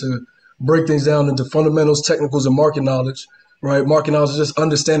 which I like to break things down into fundamentals, technicals, and market knowledge, right? Market knowledge is just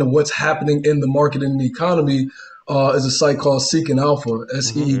understanding what's happening in the market and the economy, is a site called Seeking Alpha,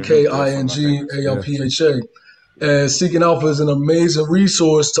 SEEKING ALPHA. And Seeking Alpha is an amazing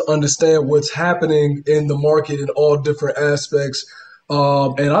resource to understand what's happening in the market in all different aspects.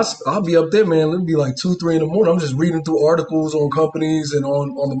 And I'll be up there, man. It'll be like 2-3 in the morning. I'm just reading through articles on companies and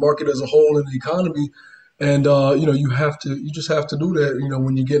on the market as a whole and the economy. And, you know, you just have to do that, you know,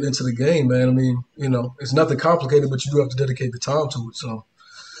 when you get into the game, man. I mean, you know, it's nothing complicated, but you do have to dedicate the time to it. So.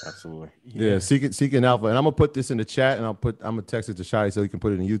 Absolutely. Yeah. Seeking Alpha. And I'm going to put this in the chat and I'm going to text it to Shadi so he can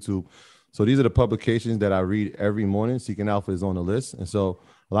put it in YouTube. So these are the publications that I read every morning. Seeking Alpha is on the list. And so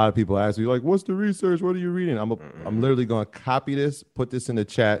a lot of people ask me like, what's the research? What are you reading? I'm literally going to copy this, put this in the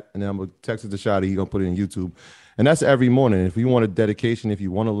chat, and then I'm going to text it to Shadi. He's going to put it in YouTube. And that's every morning. If you want a dedication, if you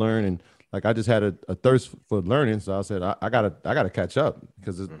want to learn, and like I just had a thirst for learning, so I said I gotta catch up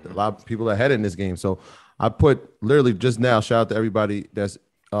because there's a lot of people ahead in this game. So I put literally just now. Shout out to everybody that's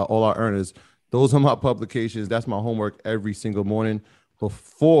all our earners. Those are my publications. That's my homework every single morning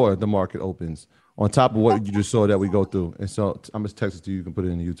before the market opens. On top of what you just saw that we go through, and so I'm just texting to you. You can put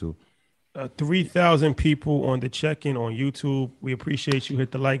it in YouTube. 3,000 people on the check-in on YouTube. We appreciate you.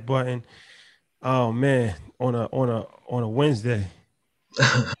 Hit the like button. Oh man, on a Wednesday.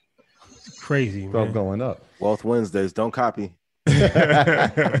 Crazy, man. Going up. Wealth Wednesdays. Don't copy.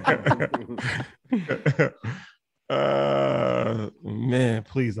 Man,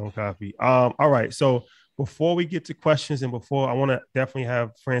 please don't copy. All right. So before we get to questions and before I want to definitely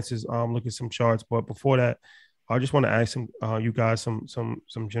have Francis look at some charts, but before that, I just want to ask you guys some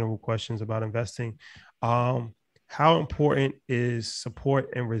general questions about investing. How important is support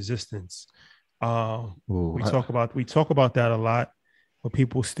and resistance? We talk about that a lot, but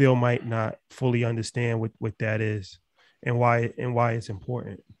people still might not fully understand what that is and why it's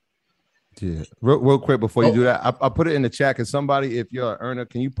important. Yeah, real quick before you do that, I put it in the chat. Can somebody, if you're an earner,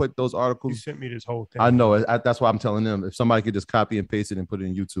 can you put those articles? You sent me this whole thing. I know. That's why I'm telling them. If somebody could just copy and paste it and put it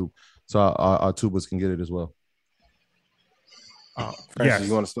in YouTube, so our tubers can get it as well. Francis,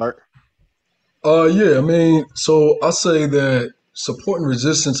 you want to start? Yeah. I mean, so I say that support and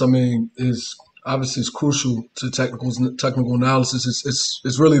resistance, I mean, is crucial to technical analysis.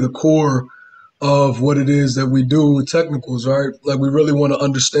 It's really the core of what it is that we do with technicals, right? Like we really want to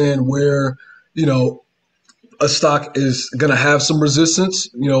understand where, a stock is going to have some resistance,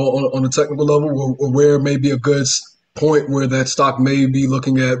 on a technical level, or where may be a good point where that stock may be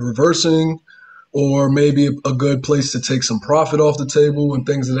looking at reversing, or maybe a good place to take some profit off the table and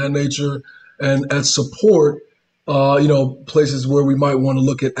things of that nature. And at support, places where we might want to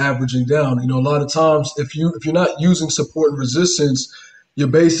look at averaging down. A lot of times if you're not using support and resistance, you're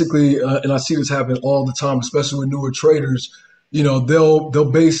basically, and I see this happen all the time, especially with newer traders,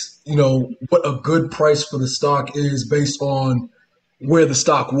 they'll base, what a good price for the stock is based on where the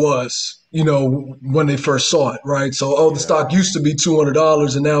stock was, when they first saw it, right? So, the stock used to be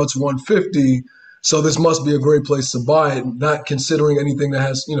 $200 and now it's $150. So this must be a great place to buy it, not considering anything that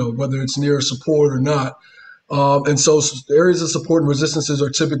has, whether it's near support or not. And so areas of support and resistances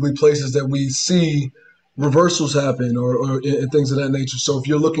are typically places that we see reversals happen or things of that nature. So if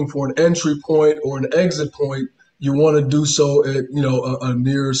you're looking for an entry point or an exit point, you want to do so at, a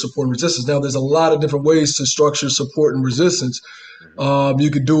near support and resistance. Now, there's a lot of different ways to structure support and resistance. You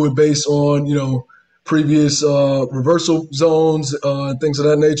could do it based on, previous reversal zones, things of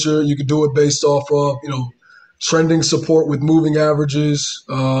that nature. You could do it based off of, trending support with moving averages.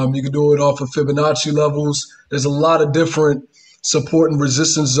 You can do it off of Fibonacci levels. There's a lot of different support and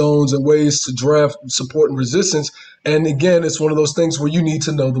resistance zones and ways to draft support and resistance. And again, it's one of those things where you need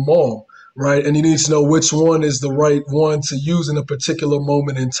to know them all, right? And you need to know which one is the right one to use in a particular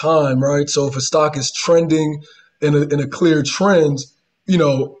moment in time, right? So if a stock is trending in a clear trend,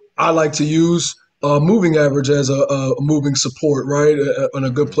 I like to use moving average as a moving support, right? And a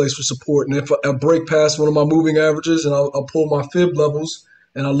good place for support. And if I break past one of my moving averages and I'll pull my fib levels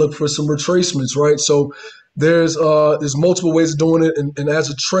and I'll look for some retracements, right? So there's multiple ways of doing it. And as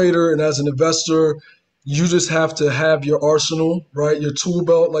a trader and as an investor, you just have to have your arsenal, right? Your tool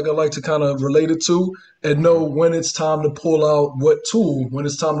belt, like I like to kind of relate it to, and know when it's time to pull out what tool, when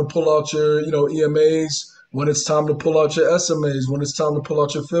it's time to pull out your, EMAs, when it's time to pull out your SMAs, when it's time to pull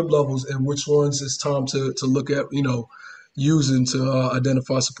out your fib levels, and which ones it's time to look at, using to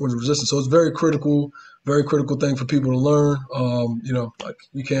identify support and resistance. So it's very critical thing for people to learn.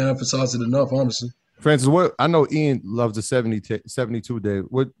 You can't emphasize it enough, honestly. Francis, I know Ian loves the 72 day.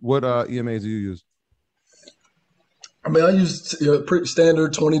 What EMAs do you use? I mean, I use pretty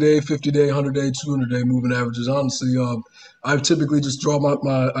standard 20-day, 50-day, 100-day, 200-day moving averages. Honestly, I typically just draw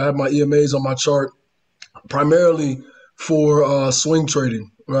I have my EMAs on my chart primarily for swing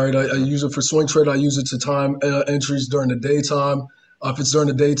trading, right? I use it for swing trading. I use it to time entries during the daytime. If it's during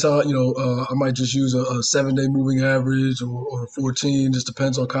the daytime, I might just use a 7-day moving average or 14. Just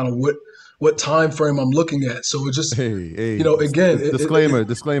depends on kind of what time frame I'm looking at. So it just, again.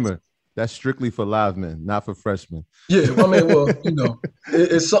 Disclaimer. That's strictly for live men, not for freshmen. Yeah, I mean, well,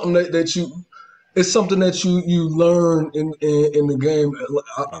 it's something it's something that you learn in the game.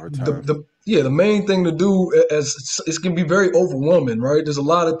 The main thing to do it can be very overwhelming, right? There's a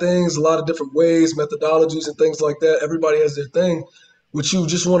lot of things, a lot of different ways, methodologies, and things like that. Everybody has their thing. What you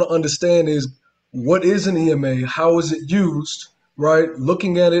just want to understand is what is an EMA, how is it used, right?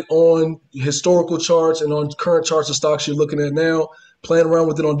 Looking at it on historical charts and on current charts of stocks you're looking at now. Playing around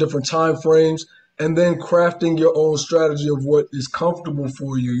with it on different time frames, and then crafting your own strategy of what is comfortable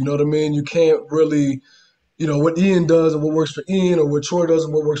for you. You know what I mean? You can't really, what Ian does and what works for Ian, or what Troy does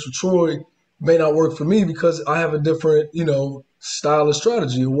and what works for Troy may not work for me because I have a different, style of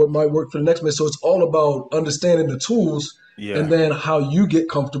strategy or what might work for the next man. So it's all about understanding the tools and then how you get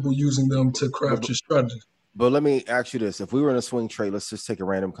comfortable using them to craft your strategy. But let me ask you this. If we were in a swing trade, let's just take a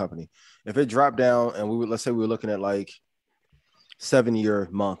random company. If it dropped down and let's say we were looking at like 7-year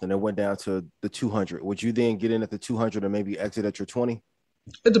month and it went down to the 200, would you then get in at the 200 and maybe exit at your 20?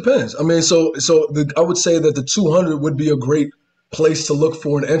 It depends. I mean, I would say that the 200 would be a great place to look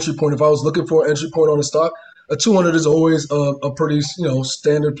for an entry point. If I was looking for an entry point on a stock, a 200 is always a pretty,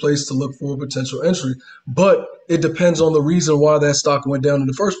 standard place to look for a potential entry. But it depends on the reason why that stock went down in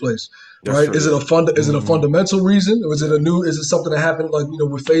the first place, right? Is it a fundamental reason, or is it something that happened like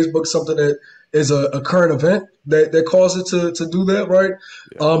with Facebook, something that is a current event that caused it to do that, right?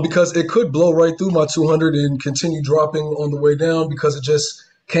 Yeah. Because it could blow right through my 200 and continue dropping on the way down because it just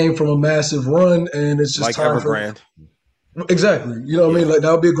came from a massive run, and it's just like time Evergrande. Exactly. You know what I mean? Like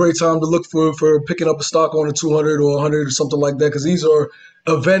that would be a great time to look for picking up a stock on a 200 or 100 or something like that, because these are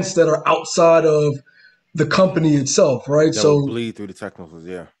events that are outside of the company itself, right? That will bleed through the technicals,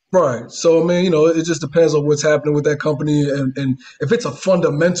 yeah. Right. So, I mean, it just depends on what's happening with that company. And if it's a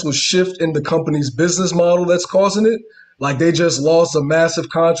fundamental shift in the company's business model that's causing it, like they just lost a massive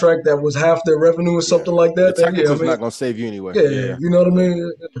contract that was half their revenue or something like that. The technical's not going to save you anyway. Yeah, you know what I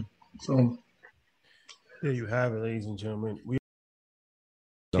mean? So there you have it, ladies and gentlemen. We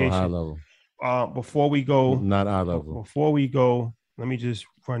high level. Before we go, not high level. Before we go, let me just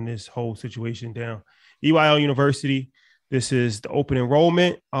run this whole situation down. EYL University. This is the open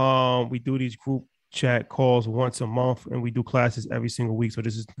enrollment. We do these group chat calls once a month, and we do classes every single week. So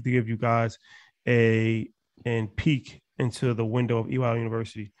this is to give you guys a peek into the window of EYL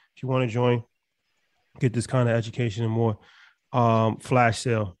University. If you want to join, get this kind of education and more. Flash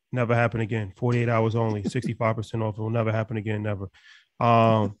sale, never happen again. 48 hours only, 65% off. It will never happen again, never.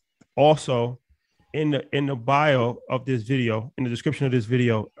 Also, in the bio of this video, in the description of this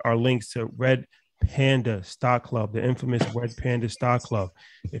video, are links to Red Panda Stock Club, the infamous Red Panda Stock Club.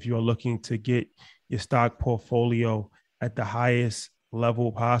 If you are looking to get your stock portfolio at the highest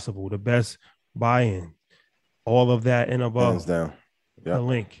level possible, the best buy-in, all of that and above. Hands down. Yep. The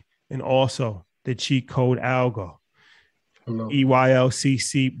link. And also the cheat code ALGA.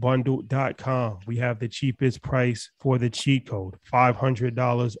 EYLCCbundle.com. We have the cheapest price for the cheat code,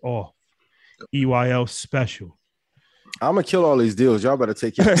 $500 off. EYL special. I'm gonna kill all these deals. Y'all better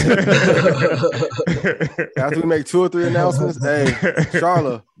take it. After we make 2 or 3 announcements, hey,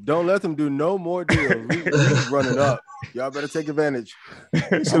 Charlotte, don't let them do no more deals. We run it up. Y'all better take advantage.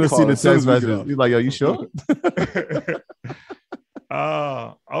 You should have seen the text message. He's like, yo, you sure?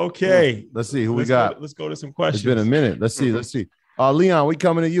 Okay. Let's see who we got. Let's go to some questions. It's been a minute. Let's see. Leon, we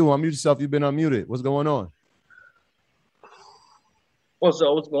coming to you. Unmute yourself. You've been unmuted. What's going on? What's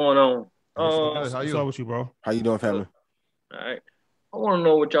up? What's going on? What's up with you, bro? How you doing, family? All right. I want to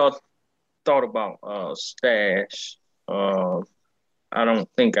know what y'all thought about Stash. I don't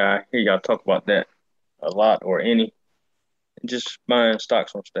think I hear y'all talk about that a lot or any. Just buying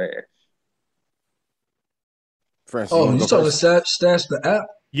stocks on Stash. Francis, you talking about Stash the app?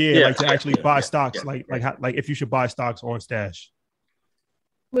 Yeah, like to actually buy stocks, like if you should buy stocks on Stash.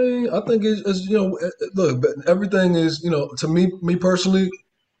 I mean, I think it's look, everything is, to me personally,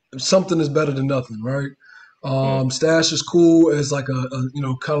 something is better than nothing, right? Stash is cool as like a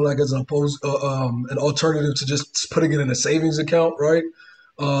kind of like as an alternative to just putting it in a savings account, right?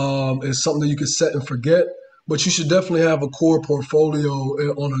 It's something that you can set and forget, but you should definitely have a core portfolio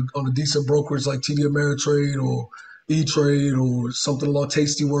on a decent brokerage like TD Ameritrade or E-Trade or something along.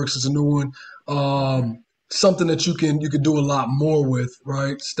 Tastyworks is a new one. Something that you can do a lot more with,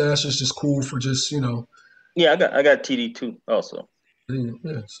 right? Stash is just cool for just Yeah, I got TD too also.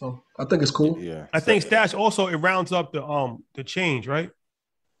 Yeah, so I think it's cool. Yeah, I think Stash also it rounds up the change, right?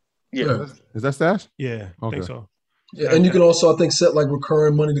 Yeah. Is that Stash? Yeah, I think so. Yeah, and you can also I think set like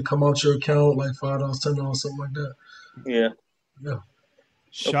recurring money to come out your account, like $5, $10, something like that. Yeah.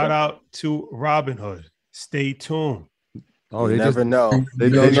 Shout out to Robinhood. Stay tuned. Oh, they never know. They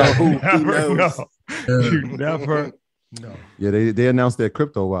don't know who knows. You never know. Yeah, they announced their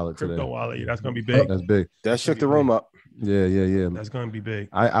crypto wallet today. Crypto wallet, yeah, that's gonna be big. That's big. That shook the room up. Yeah. That's gonna be big.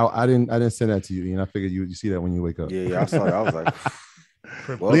 I didn't send that to you, Ian. I figured you see that when you wake up. Yeah, I saw it. I was like,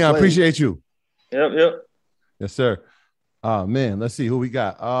 well, Leon, appreciate you. Yep. Yes, sir. Man, let's see who we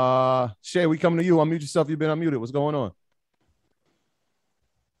got. Shay, we coming to you. Unmute yourself. You've been unmuted. What's going on?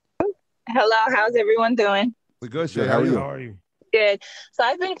 Hello, how's everyone doing? We're good, Shay. How are you? Good. So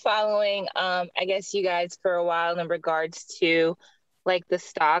I've been following, I guess you guys for a while in regards to like the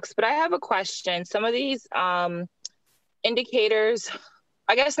stocks, but I have a question. Some of these indicators,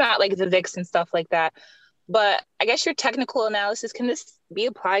 I guess not like the VIX and stuff like that, but I guess your technical analysis, can this be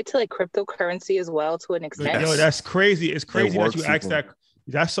applied to like cryptocurrency as well to an extent? Yo, that's crazy. It's crazy that you asked that.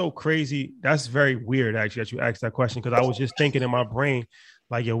 That's so crazy. That's very weird, actually, that you asked that question, because I was just thinking in my brain,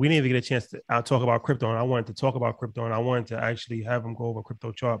 like, yo, we didn't even get a chance to talk about crypto, and I wanted to talk about crypto, and I wanted to actually have him go over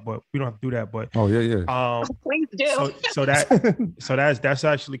crypto chart, but we don't have to do that. But please do. So that's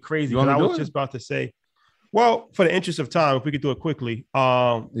actually crazy. I was just about to say, Well, for the interest of time, if we could do it quickly.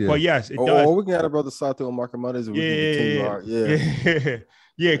 But yes, it does. Or we can have a brother start doing market Mondays and we can continue our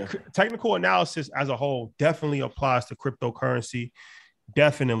Yeah. Technical analysis as a whole definitely applies to cryptocurrency.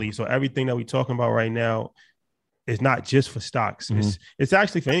 Definitely. So everything that we're talking about right now is not just for stocks. Mm-hmm. It's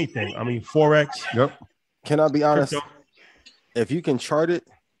actually for anything. I mean, Forex. Yep. Can I be honest? Crypto. If you can chart it,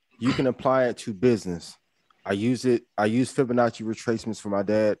 you can apply it to business. I use Fibonacci retracements for my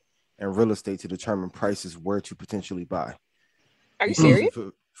dad and real estate to determine prices where to potentially buy. Are you serious?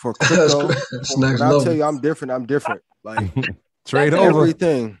 For crypto, when I tell you I'm different. Like trade over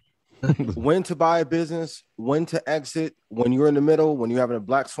everything. When to buy a business, when to exit, when you're in the middle, when you're having a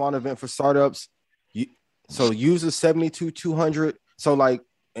black swan event for startups. So use the 72-200. So like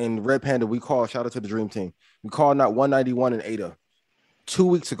in Red Panda, shout out to the Dream Team. We called out 191 in ADA 2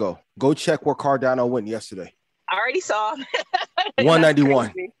 weeks ago. Go check where Cardano went yesterday. I already saw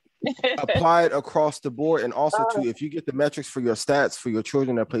 191. Apply it across the board. And also too, if you get the metrics for your stats for your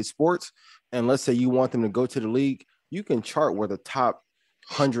children that play sports, and let's say you want them to go to the league, you can chart where the top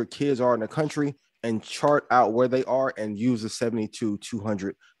 100 kids are in the country and chart out where they are and use the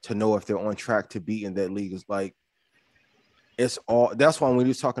 72-200 to know if they're on track to be in that league. Is like, it's all, that's why when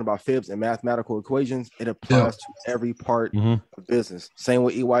we're talking about fibs and mathematical equations, it applies to every part of business. Same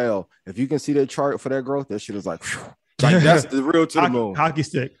with EYL. If you can see their chart for their growth, that shit is like, that's the real to the moon. Hockey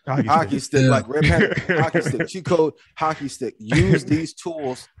stick. Like Red Panda, hockey stick, cheat code, hockey stick. Use these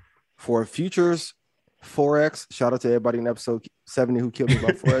tools for futures, Forex. Shout out to everybody in episode 70 who killed me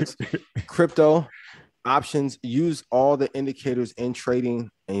about Forex, crypto, options. Use all the indicators in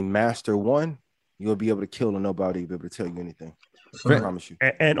trading and master one. You'll be able to kill and nobody will be able to tell you anything. I promise you.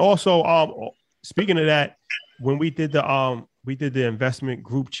 And also, speaking of that, when we did the investment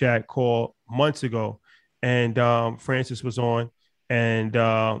group chat call months ago, and Francis was on,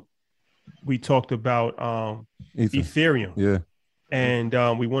 and we talked about Ethereum. Yeah. And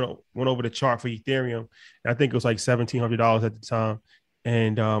we went over the chart for Ethereum. And I think it was like $1,700 at the time.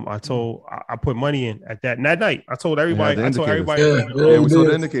 And I put money in at that. And that night, I told everybody. We saw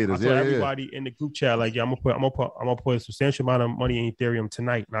the indicators. I told everybody in the group chat, like, I'm gonna put a substantial amount of money in Ethereum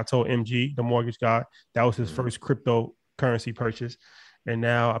tonight. And I told MG, the mortgage guy, that was his first cryptocurrency purchase. And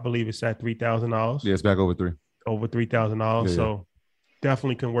now I believe it's at $3,000. Yeah, it's back over $3,000. Yeah. So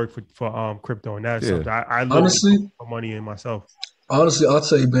definitely can work for crypto. And that's something I honestly put money in myself. Honestly, I'd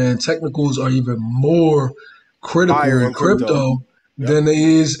say, man, technicals are even more critical in crypto than it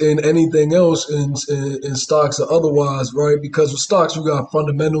is in anything else in stocks or otherwise, right? Because with stocks, you got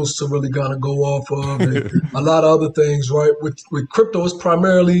fundamentals to really kind of go off of and a lot of other things, right? With crypto, it's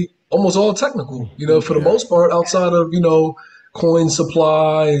primarily almost all technical, for the most part, outside of, coin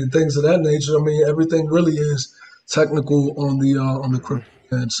supply and things of that nature. I mean, everything really is technical on the crypto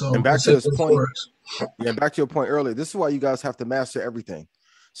end. So, and back to this point, back to your point earlier, this is why you guys have to master everything.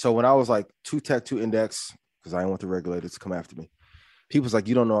 So when I was like 2 tech, 2 index, because I didn't want the regulators to come after me, people's like,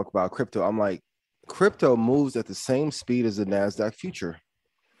 you don't know about crypto. I'm like, crypto moves at the same speed as the NASDAQ future.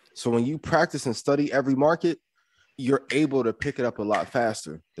 So when you practice and study every market, you're able to pick it up a lot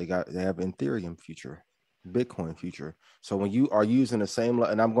faster. They have Ethereum future, Bitcoin future. So when you are using the same,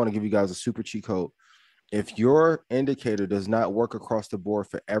 and I'm going to give you guys a super cheat code. If your indicator does not work across the board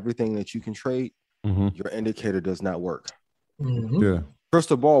for everything that you can trade, your indicator does not work. Yeah.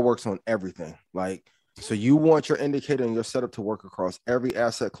 Crystal ball works on everything. Like, so you want your indicator and your setup to work across every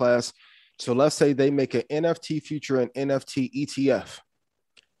asset class. So let's say they make an NFT future and NFT ETF.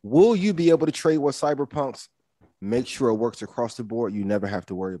 Will you be able to trade with Cyberpunks? Make sure it works across the board. You never have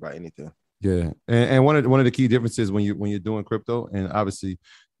to worry about anything. Yeah, and one of the key differences when you're doing crypto, and obviously,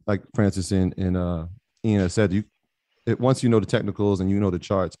 like Francis and Ian have said, once you know the technicals and you know the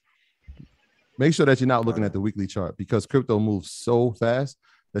charts, make sure that you're not looking at the weekly chart, because crypto moves so fast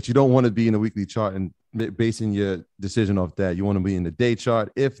that you don't want to be in the weekly chart and basing your decision off that. You want to be in the day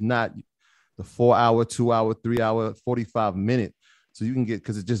chart, if not the 4-hour, 2-hour, 3-hour, 45-minute. So you can get,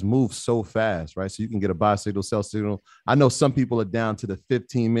 because it just moves so fast, right? So you can get a buy signal, sell signal. I know some people are down to the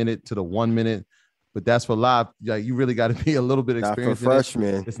 15-minute, to the 1 minute, but that's for live. Like, you really got to be a little bit experienced. Not for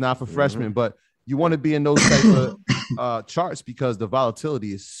freshmen. It's not for freshmen, but you want to be in those type of charts because the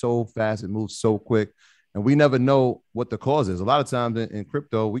volatility is so fast. It moves so quick, and we never know what the cause is. A lot of times in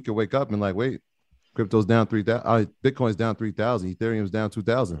crypto, we could wake up and like, wait, crypto's down 3,000. Bitcoin's down 3,000. Ethereum's down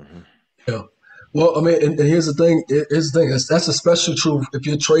 2,000. Yeah. Well, I mean, and here's the thing. That's especially true if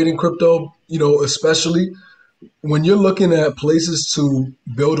you're trading crypto, especially when you're looking at places to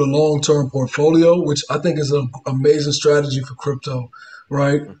build a long-term portfolio, which I think is an amazing strategy for crypto.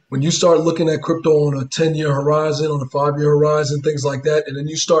 right? When you start looking at crypto on a 10-year horizon, on a 5-year horizon, things like that, and then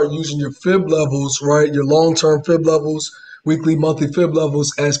you start using your fib levels, right? Your long-term fib levels, weekly, monthly fib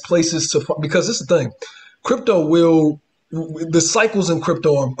levels as places to, because this is the thing, the cycles in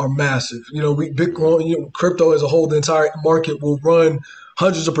crypto are massive. Bitcoin, crypto as a whole, the entire market will run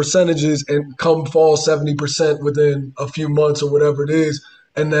hundreds of percentages and come fall 70% within a few months or whatever it is,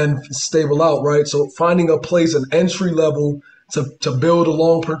 and then stable out, right? So finding a place, an entry level to build a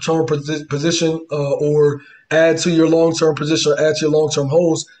long-term position or add to your long-term position or add to your long-term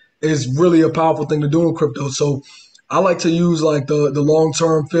holds is really a powerful thing to do in crypto. So I like to use like the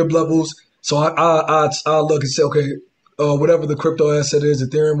long-term fib levels. So I look and say, okay, whatever the crypto asset is,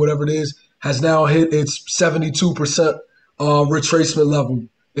 Ethereum, whatever it is, has now hit its 72% retracement level.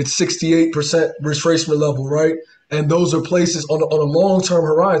 It's 68% retracement level, right? And those are places on a long-term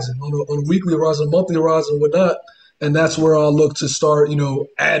horizon, on a weekly horizon, monthly horizon, whatnot. And that's where I'll look to start,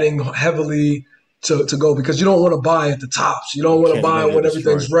 adding heavily to go, because you don't want to buy at the tops. You don't want to buy when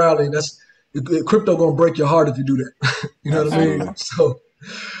everything's rallying. Crypto going to break your heart if you do that. You know what I mean? So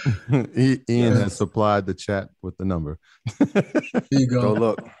Ian has supplied the chat with the number. There you go. Go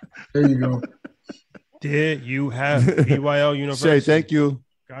look. There you go. There you have EYL University. Shay, thank you.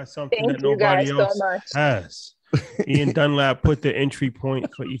 Got something that nobody else has. Ian Dunlap put the entry point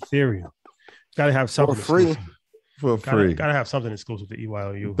for Ethereum. Got to have something for free. For free. Got to have something exclusive to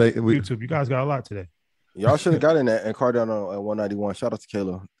EYLU. YouTube, you guys got a lot today. Y'all should have gotten that. And Cardano at 191. Shout out to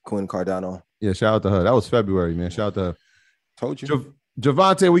Kayla, Queen Cardano. Yeah, shout out to her. That was February, man. Shout out to her. Told you.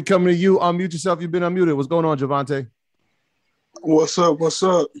 Javante, we coming to you. Unmute yourself. You've been unmuted. What's going on, Javante? What's up? What's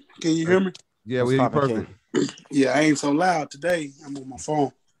up? Can you hear me? Yeah, we hear you perfect. Yeah, I ain't so loud today. I'm on my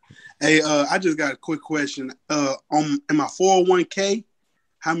phone. Hey, I just got a quick question. In my 401k,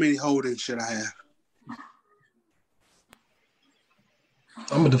 how many holdings should I have?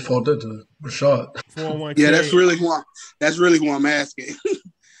 I'm gonna default that to Rashad. 401k. Yeah, that's really who I'm asking.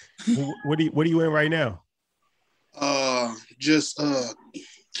 What are you in right now? I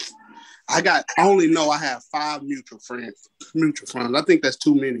only know I have 5 mutual funds. I think that's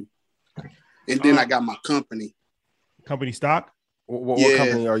too many. And then I got my company. Company stock? What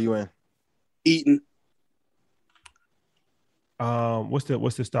company are you in? Eaton. What's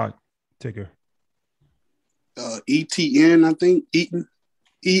the stock ticker? ETN, I think. Eaton.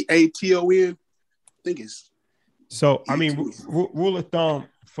 EATON. I think it's. So I mean, rule of thumb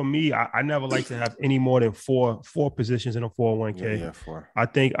for me, I never like to have any more than four positions in a 401k. Yeah, 4. I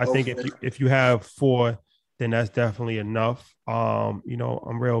think if you have 4, then that's definitely enough. I'm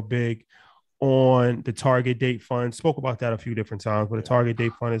real big on the target date fund. Spoke about that a few different times, but a target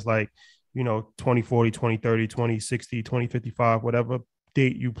date fund is like, 2040, 2030, 2060, 2055, whatever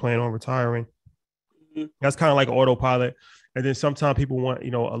date you plan on retiring. Mm-hmm. That's kind of like autopilot. And then sometimes people want, a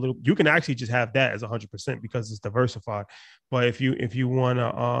little, you can actually just have that as 100% because it's diversified. But if you want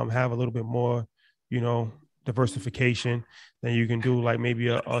to have a little bit more, diversification, then you can do like maybe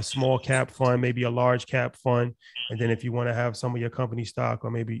a small cap fund, maybe a large cap fund. And then if you want to have some of your company stock,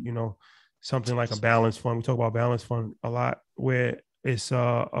 or maybe, something like a balanced fund. We talk about balanced fund a lot, where it's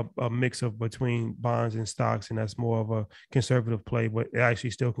a mix of between bonds and stocks. And that's more of a conservative play, but it actually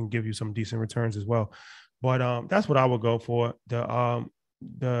still can give you some decent returns as well. But that's what I would go for.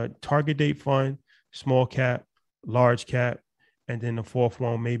 The target date fund, small cap, large cap, and then the fourth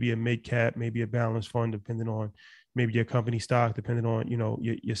one, maybe a mid cap, maybe a balanced fund, depending on maybe your company stock, depending on,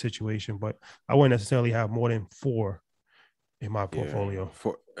 your situation. But I wouldn't necessarily have more than 4 in my portfolio.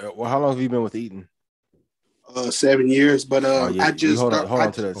 Well, how long have you been with Eaton? 7 years, but I just hold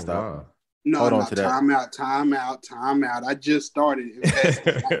on to that stop. Wow. No, time out. I just started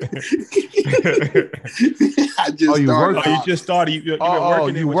investing. You just started.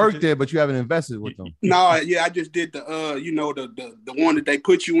 You worked there, but you haven't invested with them. No, yeah, I just did the one that they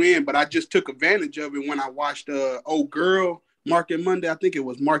put you in, but I just took advantage of it when I watched Old Girl Market Monday. I think it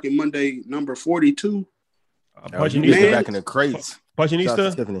was Market Monday number 42. Budgetista back in the crates.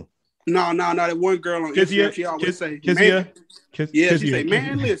 Budgetista? No, that one girl on Instagram, she always say, Kizia? Yeah, she say,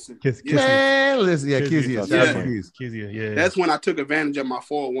 man, listen. Man, listen. Yeah, Kizia. Yeah. That's when I took advantage of my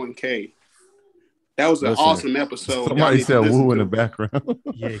 401k. That was an awesome episode. Somebody said woo in the background.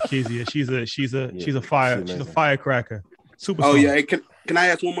 Yeah, Kizia. She's a firecracker. Super. Oh, yeah. Hey, can I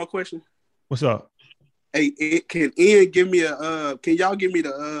ask one more question? What's up? Hey, can Ian give me can y'all give me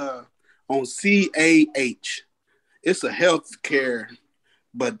the on CAH? It's a health care,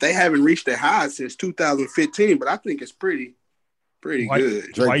 but they haven't reached their high since 2015. But I think it's pretty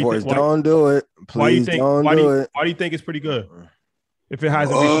good. Drake boys, don't do it. Please don't do it. Why do you think it's pretty good? If it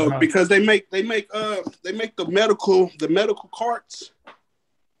hasn't reached because they make the medical carts.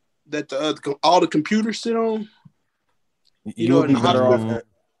 that all the computers sit on? You would be better off.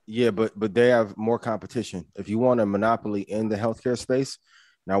 Yeah, but they have more competition. If you want a monopoly in the healthcare space,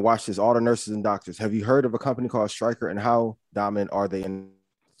 now watch this. All the nurses and doctors. Have you heard of a company called Stryker, and how dominant are they in?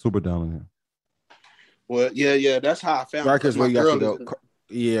 Super dominant. Well, yeah, that's how I found. Stryker's where you have to go.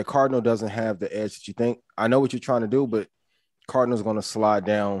 Yeah, Cardinal doesn't have the edge that you think. I know what you're trying to do, but Cardinal's going to slide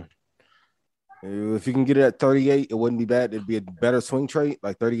down. If you can get it at 38, it wouldn't be bad. It'd be a better swing trade,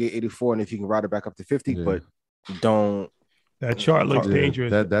 like 38.84, and if you can ride it back up to 50, but don't. That chart looks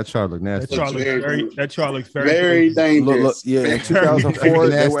dangerous. That chart looks nasty. That chart looks very dangerous. Look, in 2004,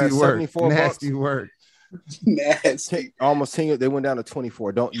 they were at 74 nasty work. Nasty. Almost 10 years, they went down to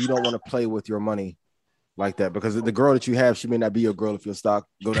 24. You don't want to play with your money like that, because the girl that you have, she may not be your girl if your stock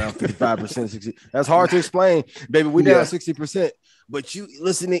go down 55%, 60%. That's hard to explain, baby. We down 60%, but you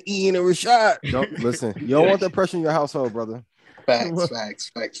listen to Ian and Rashad. Don't listen. You don't want that pressure in your household, brother.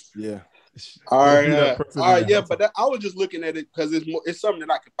 Facts. Yeah. All right. Yeah, but I was just looking at it because it's something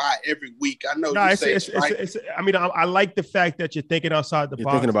that I could buy every week. I know. I mean, I like the fact that you're thinking outside the box.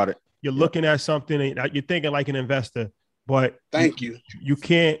 You're thinking about it. You're looking at something. And you're thinking like an investor. But thank you. You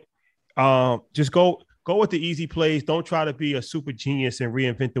can't just go with the easy plays. Don't try to be a super genius and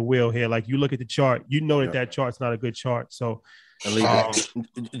reinvent the wheel here. Like, you look at the chart, you know that chart's not a good chart. So.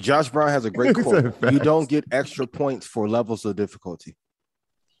 Josh Brown has a great quote. You don't get extra points for levels of difficulty.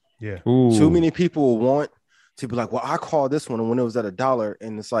 Yeah. Ooh. Too many people want to be like, well, I called this one when it was at $1.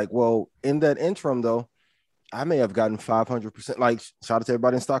 And it's like, well, in that interim, though, I may have gotten 500%. Like, shout out to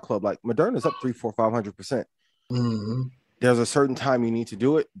everybody in Stock Club. Like, Moderna's up 300, 400, 500%. Mm-hmm. There's a certain time you need to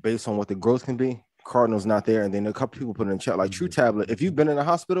do it based on what the growth can be. Cardinal's not there. And then a couple people put in the chat, like True Tablet. If you've been in a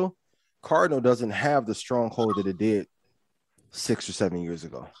hospital, Cardinal doesn't have the stronghold that it did 6 or 7 years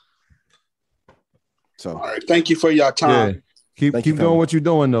ago. So, all right. Thank you for your time. Yeah. Keep doing what you're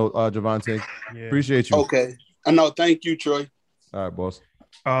doing, though, Javante. Yeah. Appreciate you. Okay. I know. Thank you, Troy. All right, boss.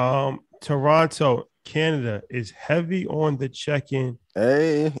 Toronto, Canada is heavy on the check-in.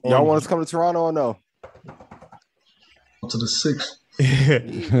 Hey, y'all want us to come to Toronto or no? To the 6.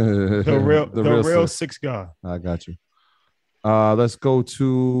 the real six guy. I got you. Let's go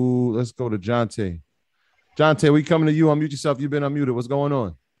to Jonte. Jonte, we coming to you. Unmute yourself. You've been unmuted. What's going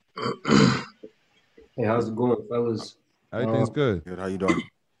on? Hey, how's it going, fellas? Everything's good. Good. How you doing?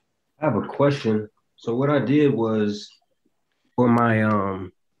 I have a question. So what I did was, for my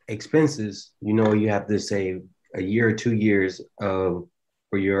expenses, you have to save a year or 2 years for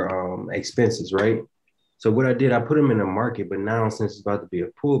your expenses, right? So what I did, I put them in the market, but now since it's about to be a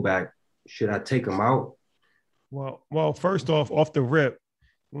pullback, should I take them out? Well, first off the rip,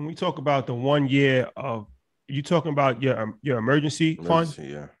 when we talk about the 1 year of, you talking about your emergency fund?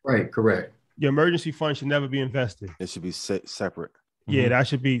 Yeah. Right, correct. Your emergency fund should never be invested. It should be separate. Yeah, that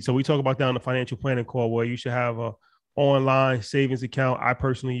should be. So we talk about that on the financial planning call, where you should have a online savings account. I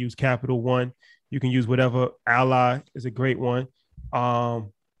personally use Capital One. You can use whatever. Ally is a great one. But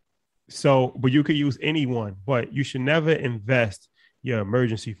you could use any one, but you should never invest your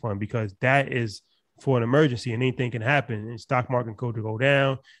emergency fund, because that is for an emergency and anything can happen. And stock market could go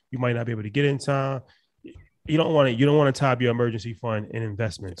down. You might not be able to get in time. You don't want to tie up your emergency fund in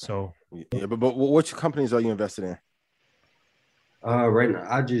investment. So yeah, but which companies are you invested in? Right now,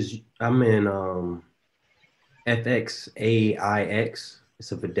 I'm in FXAIX.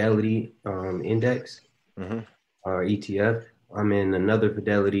 It's a Fidelity index ETF. I'm in another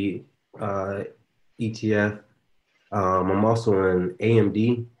Fidelity ETF. I'm also in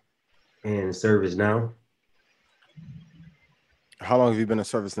AMD and ServiceNow. How long have you been in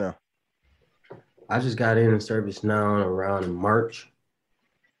ServiceNow? I just got in ServiceNow around March.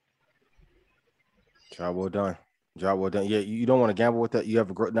 Job well done. Yeah, you don't want to gamble with that. You have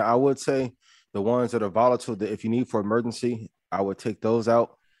a growth. Now, I would say the ones that are volatile, that if you need for emergency, I would take those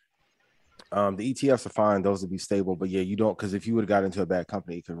out. The ETFs are fine; those would be stable. But yeah, you don't, because if you would have got into a bad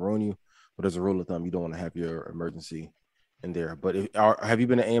company, it could ruin you. But as a rule of thumb, you don't want to have your emergency in there. But have you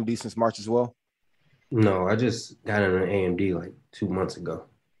been at AMD since March as well? No, I just got in an AMD like 2 months ago.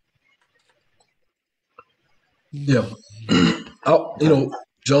 Yeah,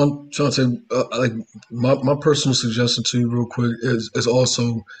 John said, like my personal suggestion to you, real quick, is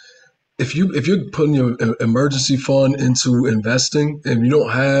also, if you're putting your emergency fund into investing and you don't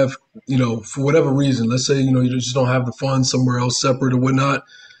have, for whatever reason, let's say you just don't have the fund somewhere else separate or whatnot,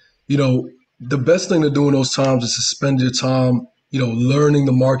 the best thing to do in those times is to spend your time, learning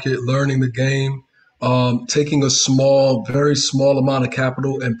the market, learning the game, taking a very small amount of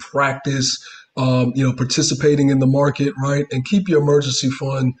capital and practice. Participating in the market, right? And keep your emergency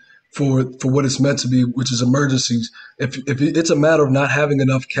fund for what it's meant to be, which is emergencies. If it's a matter of not having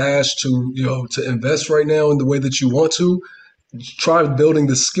enough cash to to invest right now in the way that you want to, try building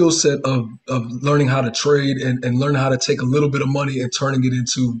the skill set of learning how to trade and learn how to take a little bit of money and turning it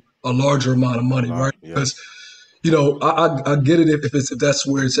into a larger amount of money, right? Yeah. Because I get it if that's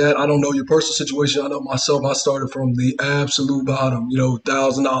where it's at. I don't know your personal situation. I know myself. I started from the absolute bottom. $1,000,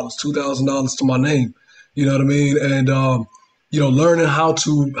 $2,000 to my name. You know what I mean? And learning how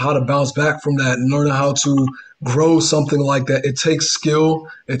to bounce back from that and learning how to grow something like that. It takes skill.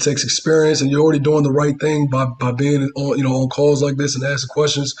 It takes experience, and you're already doing the right thing by being on calls like this and asking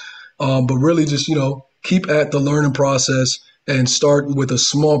questions. But really, just keep at the learning process and start with a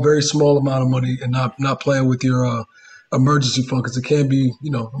very small amount of money and not playing with your emergency fund, because it can be,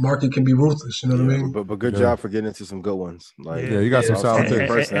 the market can be ruthless. You know what I mean? But good job for getting into some good ones. Like, you got some solid picks.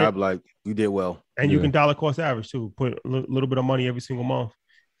 Personally, I'd be like, you did well. And you can dollar cost average too. Put a little bit of money every single month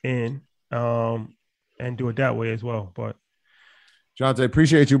in, and do it that way as well. But Jonte,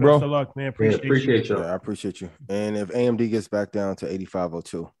 appreciate you, bro. Best of luck, man. Appreciate you. Yeah, I appreciate you. And if AMD gets back down to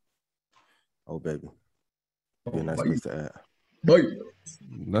 85.02, oh baby, be a nice place to add.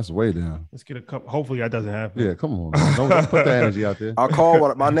 That's way down. Let's get a couple. Hopefully that doesn't happen. Yeah, come on. Don't put the energy out there. I'll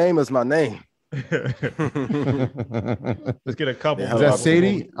call my name is my name. Let's get a couple. Is that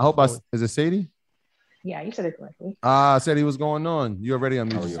Sadie? Is it Sadie? Yeah, you said it correctly. Sadie, what's going on? You already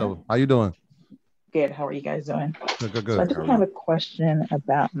unmuted yourself. How you doing? Good. How are you guys doing? Good. So I just have a question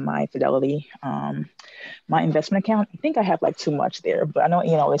about my Fidelity, my investment account. I think I have like too much there, but I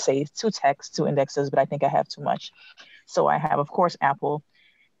know, they say 2 techs, 2 indexes, but I think I have too much. So I have, of course, Apple,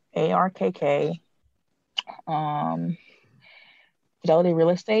 ARKK, Fidelity Real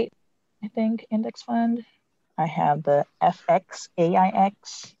Estate, I think, index fund. I have the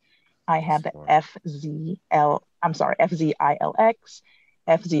FXAIX. I have the FZILX,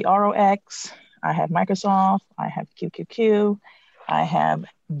 FZROX. I have Microsoft. I have QQQ. I have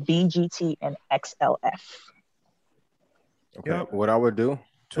VGT and XLF. Okay. Yep. What I would do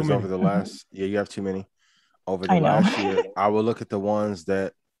is over the last you have too many. Over the last year, I will look at the ones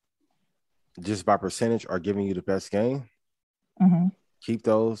that just by percentage are giving you the best gain. Mm-hmm. Keep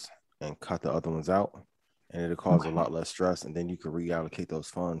those and cut the other ones out, and it'll cause a lot less stress. And then you can reallocate those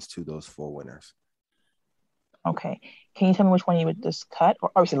funds to those 4 winners. Okay. Can you tell me which one you would just cut,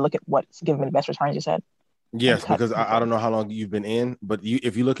 or obviously look at what's giving me the best returns? You said. Yes, because I don't know how long you've been in, but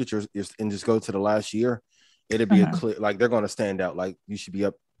if you look at your and just go to the last year, it'll be a clear, like they're going to stand out. Like you should be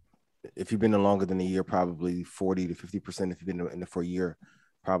up. If you've been in longer than a year, probably 40 to 50%. If you've been in it for a year,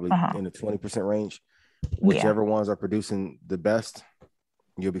 probably in the 20% range. Whichever ones are producing the best,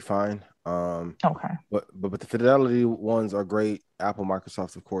 you'll be fine. Okay. But the Fidelity ones are great. Apple,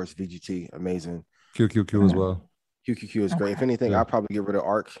 Microsoft, of course, VGT, amazing. QQQ as well. QQQ is great. If anything, I'll probably get rid of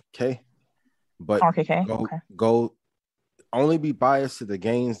ARKK. But go only be biased to the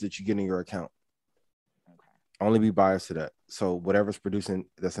gains that you get in your account. Only be biased to that. So whatever's producing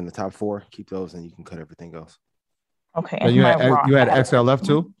that's in the top 4, keep those, and you can cut everything else. Okay. And you had XLF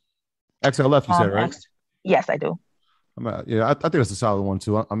too? XLF, you said, right? Yes, I do. I think that's a solid one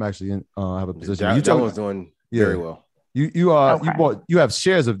too. I'm actually in have a position. That one's doing very well. You have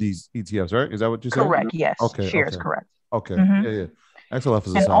shares of these ETFs, right? Is that what you're saying? Correct. Yes. Okay. Shares, correct. Okay. Mm-hmm. Yeah. XLF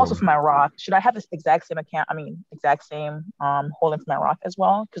is a and solid also one. For my Roth, should I have this exact same account? Exact same holding for my Roth as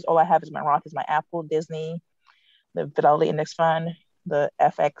well? Because all I have is my Roth is my Apple, Disney, the Fidelity Index Fund, the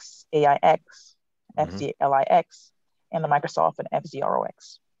FXAIX, FZLIX, and the Microsoft and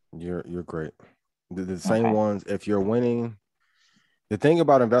FZROX. You're great. The same ones. If you're winning, the thing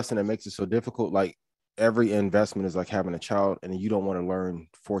about investing that makes it so difficult, like every investment is like having a child, and you don't want to learn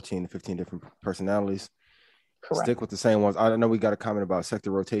 14 to 15 different personalities. Correct. Stick with the same ones. I know we got a comment about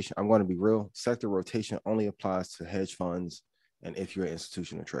sector rotation. I'm going to be real. Sector rotation only applies to hedge funds and if you're an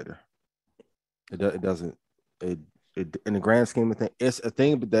institutional trader. It doesn't. In the grand scheme of things, it's a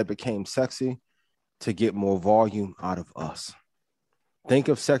thing that became sexy to get more volume out of us. Think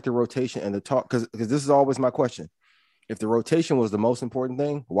of sector rotation and the talk, because this is always my question. If the rotation was the most important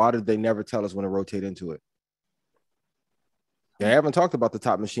thing, why did they never tell us when to rotate into it? They haven't talked about the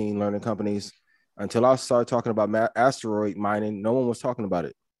top machine learning companies until I started talking about asteroid mining. No one was talking about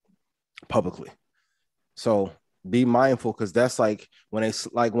it publicly. So be mindful, because that's like when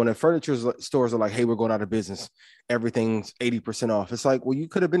the furniture stores are like, hey, we're going out of business. Everything's 80% off. It's like, well, you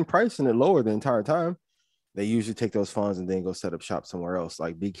could have been pricing it lower the entire time. They usually take those funds and then go set up shop somewhere else.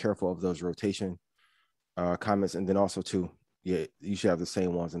 Like, be careful of those rotation comments. And then also too, you should have the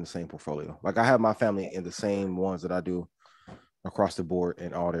same ones in the same portfolio. Like, I have my family in the same ones that I do across the board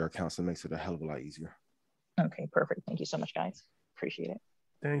in all their accounts. It makes it a hell of a lot easier. Okay, perfect. Thank you so much, guys. Appreciate it.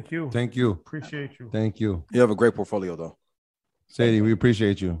 Thank you. Thank you. Appreciate you. Thank you. You have a great portfolio, though. Sadie, we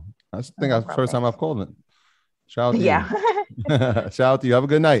appreciate you. I think that's the first time I've called it. Shout out to you. Shout out to you. Have a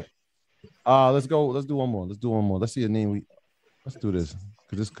good night. Let's go. Let's do one more. Let's see a name. Let's do this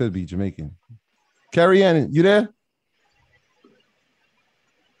because this could be Jamaican. Carrie Ann, you there?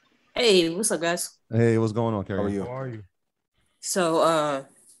 Hey, what's up, guys? Hey, what's going on, Carrie? How are you? So, I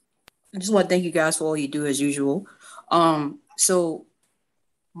just want to thank you guys for all you do as usual. So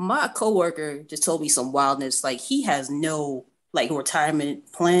my coworker just told me some wildness. Like he has no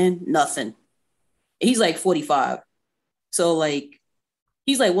retirement plan, nothing. He's like 45. So like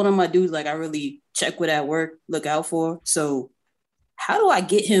he's like one of my dudes like I really check with at work, look out for. So how do I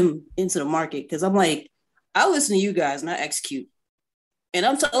get him into the market? Because I'm like, I listen to you guys and I execute. And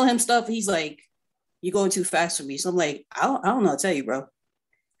I'm telling him stuff. He's like, you're going too fast for me. So I'm like, I don't know what to tell you, bro.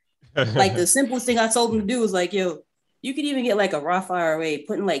 Like the simplest thing I told him to do was like, yo, you could even get like a Roth IRA,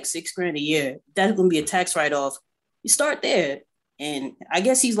 putting like $6,000 a year. That's going to be a tax write-off. You start there. And I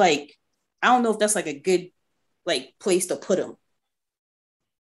guess he's like, I don't know if that's like a good like place to put him.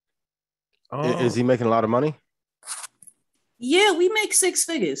 Is he making a lot of money? Yeah, we make 6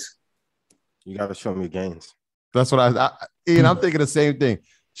 figures. You got to show me your gains. That's what Ian, I'm thinking the same thing.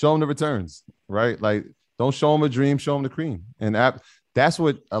 Show them the returns, right? Like, don't show them a dream, show them the cream. And that's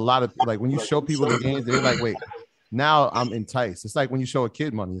what a lot of, like, when you show people the gains, they're like, wait, now I'm enticed. It's like when you show a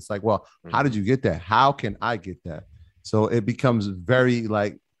kid money. It's like, well, how did you get that? How can I get that? So it becomes very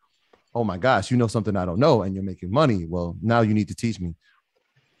like, oh my gosh, you know something I don't know and you're making money. Well, now you need to teach me.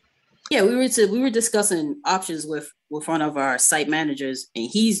 Yeah, we were discussing options with one of our site managers, and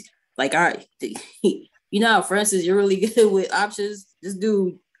he's like, all right, you know how Francis, you're really good with options. This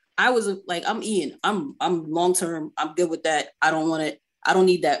dude, I was like, I'm Ian. I'm long term. I'm good with that. I don't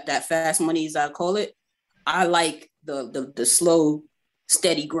need that fast money, as I call it. I like the slow,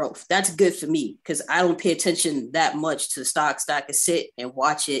 steady growth. That's good for me because I don't pay attention that much to stocks that I can sit and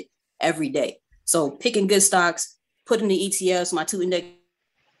watch it every day. So picking good stocks, putting the ETFs, my 2 index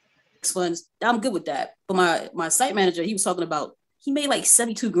funds, I'm good with that. But my site manager, he was talking about, he made like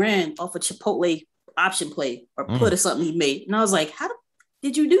 $72,000 off a Chipotle option play or put or something he made. And I was like, how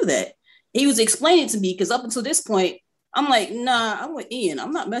did you do that? He was explaining to me because up until this point, I'm like, nah, I'm with Ian.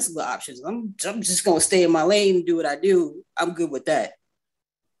 I'm not messing with options. I'm just going to stay in my lane and do what I do. I'm good with that.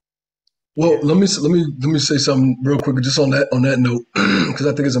 Well, let me say something real quick just on that note, because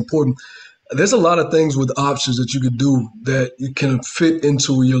I think it's important. There's a lot of things with options that you could do that you can fit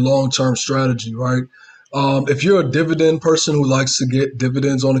into your long-term strategy, right? If you're a dividend person who likes to get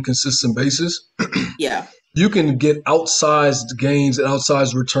dividends on a consistent basis, yeah, you can get outsized gains and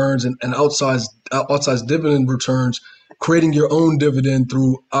outsized returns and outsized dividend returns, creating your own dividend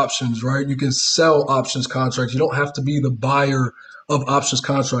through options, right? You can sell options contracts. You don't have to be the buyer of options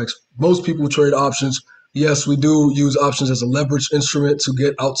contracts. Most people trade options. Yes, we do use options as a leverage instrument to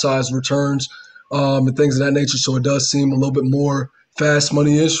get outsized returns and things of that nature. So it does seem a little bit more fast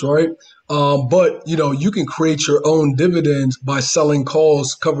money-ish, right? But you can create your own dividends by selling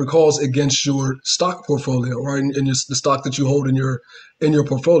covered calls against your stock portfolio, right? And the stock that you hold in your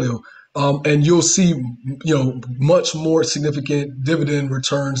portfolio. And you'll see, much more significant dividend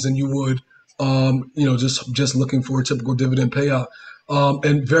returns than you would, just looking for a typical dividend payout,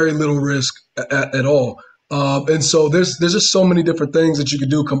 and very little risk at all. And so there's just so many different things that you can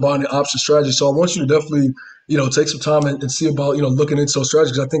do combining option strategy. So I want you to definitely, take some time and see about, looking into those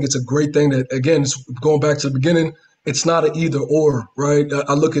strategies. I think it's a great thing that, again, it's going back to the beginning. It's not an either or, right?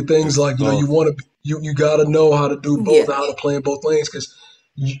 I look at things like, you got to know how to do both and how to play in both lanes. Because,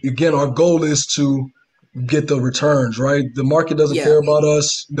 again, our goal is to get the returns, right? The market doesn't care about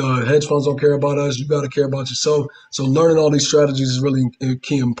us. The hedge funds don't care about us. You got to care about yourself. So learning all these strategies is really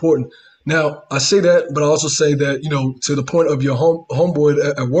key and important. Now, I say that, but I also say that, to the point of your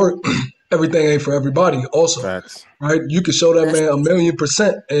homeboy at work, everything ain't for everybody also. Facts. Right? You can show that man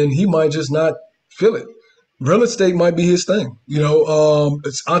 1,000,000% and he might just not feel it. Real estate might be his thing.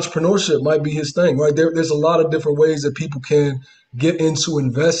 It's entrepreneurship might be his thing, right? There's a lot of different ways that people can get into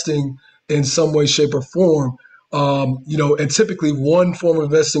investing in some way, shape, or form. And typically one form of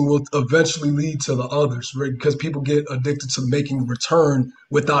investing will eventually lead to the others, right? Because people get addicted to making return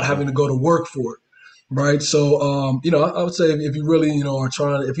without having to go to work for it, right? So, I would say if you really, are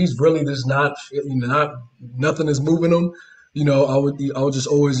trying, if he's really just nothing is moving him, I would just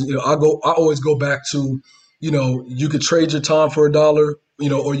always, I always go back to, you could trade your time for $1,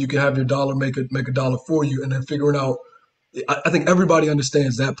 or you can have your dollar make a dollar for you, and then figuring out. I think everybody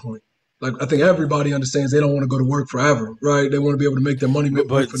understands that point. Like, I think everybody understands they don't want to go to work forever, right? They want to be able to make their money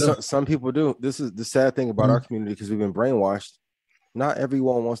work for them. Some people do. This is the sad thing about our community because we've been brainwashed not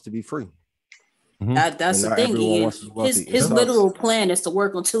everyone wants to be free. That's the thing. His literal plan is to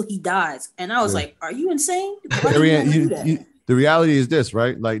work until he dies. And I was like, are you insane? The reality is this,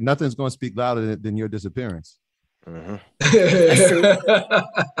 right? Like nothing's going to speak louder than your disappearance. That's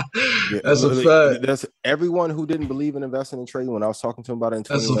a fact. That's everyone who didn't believe in investing in trading when I was talking to him about it in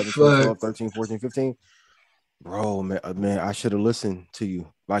 2011, 2012, 13, 14, 15. Bro, man, I should have listened to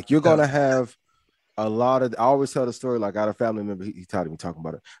you. Like you're going to have a lot of, I always tell the story, like I had a family member, he tired of me talking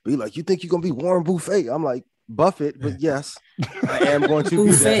about it, but he like, you think you're going to be Warren Buffett? I'm like, Buffett, but yes, I am going to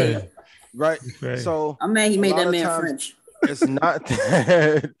be that. Right. So I'm mad he made that man French. It's not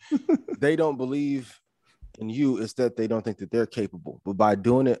that they don't believe in you, it's that they don't think that they're capable. But by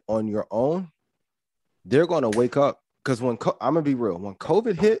doing it on your own, they're going to wake up. Because when I'm going to be real, when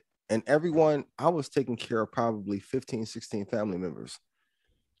COVID hit and everyone, I was taking care of probably 15, 16 family members.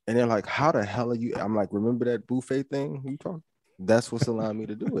 And they're like, how the hell are you? I'm like, remember that buffet thing you talking? That's what's allowing me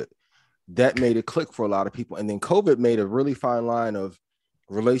to do it. That made it click for a lot of people. And then COVID made a really fine line of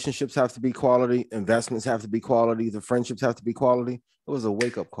relationships have to be quality, investments have to be quality, the friendships have to be quality. It was a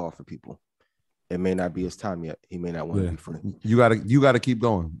wake-up call for people. It may not be his time yet. He may not want to be free. You gotta keep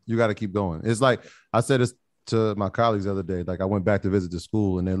going. You gotta keep going. It's like I said this to my colleagues the other day. Like I went back to visit the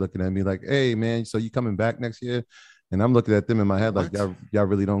school and they're looking at me like, hey man, so you coming back next year? And I'm looking at them in my head like y'all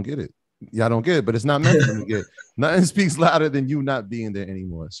really don't get it. Y'all don't get it, but it's not meant for me to get. Nothing speaks louder than you not being there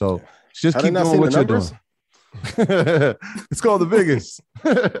anymore. So just keep doing what you're doing. It's called the biggest.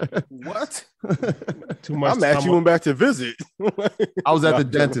 What? Too much. I'm actually went back to visit. I was at the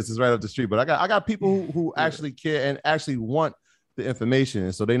dentist. It's right up the street, but I got people who actually care and actually want the information,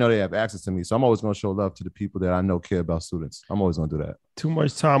 and so they know they have access to me. So I'm always going to show love to the people that I know care about students. I'm always going to do that. Too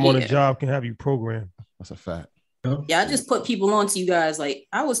much time on a job can have you programmed. That's a fact. Yeah, I just put people on to you guys. Like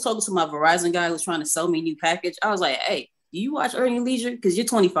I was talking to my Verizon guy who was trying to sell me a new package. I was like, hey, do you watch Earning Leisure? Because you're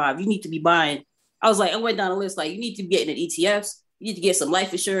 25. You need to be buying. I was like, I went down the list. Like you need to be getting an ETFs. You need to get some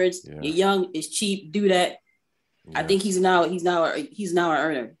life insurance. Yeah. You're young. It's cheap. Do that. Yeah. I think he's now an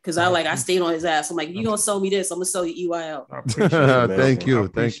earner because I stayed on his ass. I'm like, if you're gonna sell me this, I'm gonna sell you EYL. Thank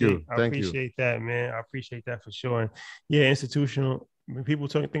you. I appreciate that, man. I appreciate that for sure. And yeah, institutional. When people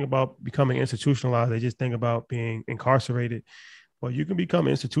think about becoming institutionalized, they just think about being incarcerated. Well, you can become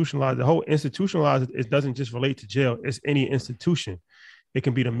institutionalized. The whole institutionalized, it doesn't just relate to jail. It's any institution. It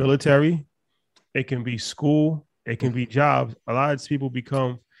can be the military. It can be school. It can be jobs. A lot of people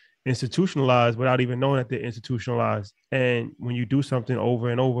become institutionalized without even knowing that they're institutionalized. And when you do something over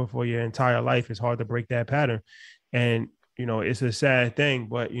and over for your entire life, it's hard to break that pattern. And, it's a sad thing,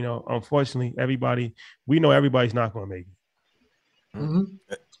 but, unfortunately, we know everybody's not going to make it. Mm-hmm.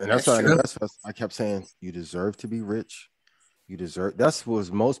 And that's why I kept saying, you deserve to be rich. That's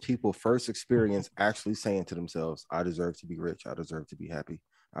what most people first experience actually saying to themselves, I deserve to be rich. I deserve to be happy.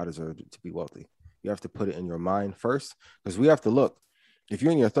 I deserve to be wealthy. You have to put it in your mind first, because we have to look. If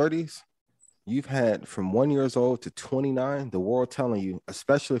you're in your 30s, you've had from 1 year old to 29, the world telling you,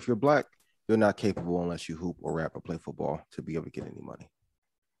 especially if you're Black, you're not capable unless you hoop or rap or play football to be able to get any money.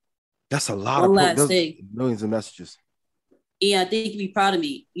 That's a lot of millions of messages. Yeah, I think you'd be proud of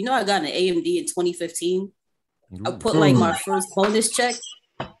me. I got an AMD in 2015. I put my first bonus check.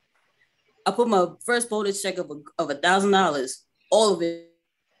 I put my first bonus check of $1,000, all of it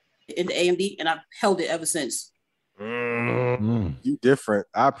into AMD, and I've held it ever since. You different.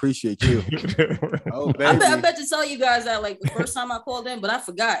 I appreciate you. Oh, baby. I bet to tell you guys that the first time I called in, but I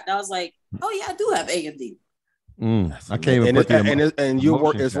forgot. And I was like, oh yeah, I do have AMD. I can't even put and your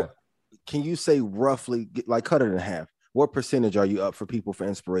work is. Can you say roughly, cut it in half? What percentage are you up for people for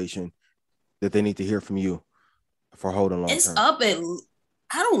inspiration that they need to hear from you for holding long term? It's up at,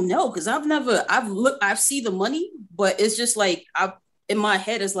 I don't know, because I've seen the money, but it's just in my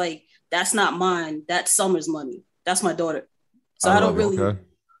head it's like, that's not mine. That's Summer's money. That's my daughter. So I don't really. Okay.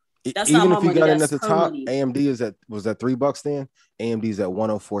 That's even not if my you money, got in at the top, money. AMD was at $3 then. AMD is at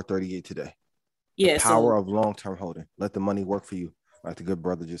 104.38 today. Yeah. The power of long term holding. Let the money work for you, like the good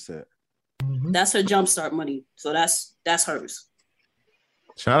brother just said. That's her jumpstart money. So that's hers.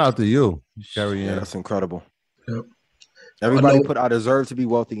 Shout out to you, Carrie Ann. Yeah, that's incredible. Yep. Everybody put I deserve to be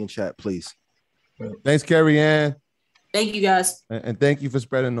wealthy in chat, please. Thanks, Carrie Ann. Thank you, guys. And thank you for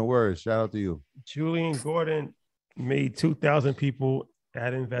spreading the word. Shout out to you. Julian Gordon made 2,000 people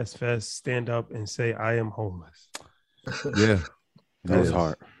at InvestFest stand up and say, I am homeless. Yeah. That was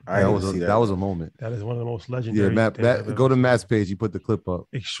hard. That was a moment. That is one of the most legendary. Yeah, go to Matt's page. He put the clip up.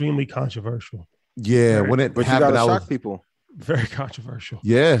 Extremely controversial. Yeah, when it happened, I was people. Very controversial.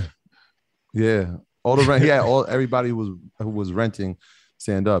 Yeah. All the rent. He had everybody who was renting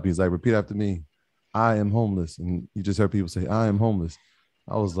stand up. He's like, repeat after me. I am homeless. And you just heard people say, I am homeless.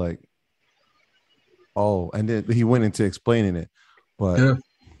 I was like, oh, and then he went into explaining it. But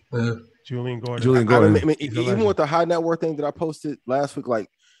Julian Gordon. I mean, even with the high net worth thing that I posted last week, like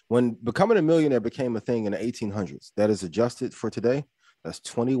when becoming a millionaire became a thing in the 1800s, that is adjusted for today. That's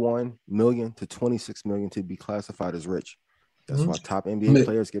 21 million to 26 million to be classified as rich. That's why top NBA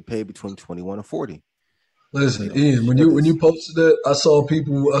players get paid between 21 and 40. Listen, Ian, when you posted that, I saw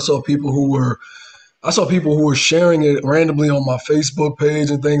people who were sharing it randomly on my Facebook page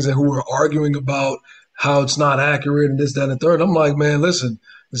and things, and who were arguing about how it's not accurate and this, that, and the third. I'm like, man, listen,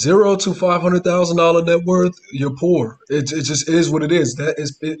 $0 to $500,000 net worth, you're poor. It just is what it is. That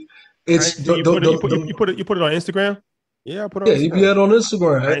is it. It's you put it on Instagram. Yeah, I put it on Instagram. He be out on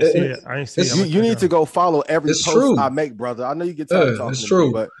Instagram. I ain't see it. You need to go follow every post I make, brother. I know you get tired of talking. It's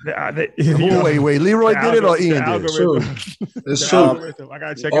true. But wait, Leroy did it or Ian did it? It's true. I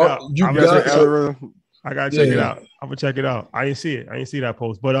gotta check it out. I gotta check it out. I'm gonna check it out. I didn't see it. I didn't see that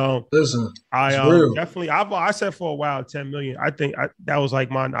post. But listen, I definitely. I said for a while 10 million. I think that was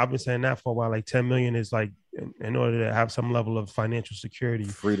like mine. I've been saying that for a while. Like 10 million is like in order to have some level of financial security,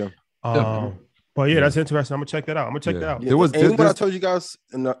 freedom. But that's interesting. I'm gonna check that out. There was what I told you guys.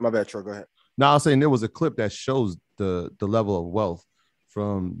 My bad, Troy. Go ahead. No, I was saying there was a clip that shows the level of wealth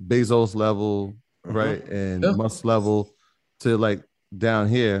from Bezos level, right, and Musk level to like down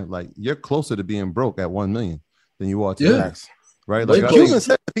here. Like you're closer to being broke at 1 million than you are to right? Like Cuban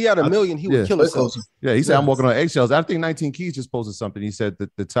said if he had a million, he would kill himself. Yeah, he said I'm walking on eggshells. I think 19 Keys just posted something. He said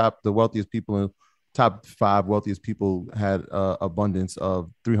that the wealthiest people in top 5 wealthiest people had abundance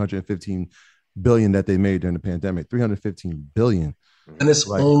of 315 billion that they made during the pandemic. 315 billion. And it's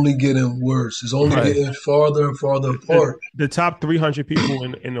only getting worse. It's only getting farther and farther apart. The top 300 people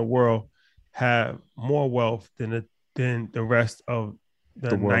in the world have more wealth than the rest of the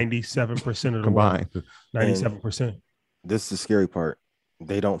 97% of the combined. world. 97%. This is the scary part.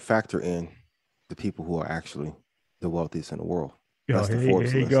 They don't factor in the people who are actually the wealthiest in the world. That's the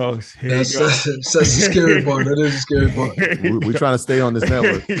Forbes list. That's the scary part. That is the scary part. We're trying to stay on this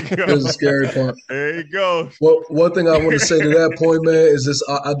network. That's the scary part. There you go. Well, one thing I want to say to that point, man, is this: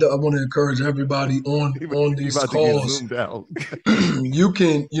 I want to encourage everybody on these calls. You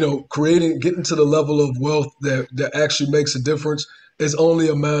can, getting to the level of wealth that actually makes a difference is only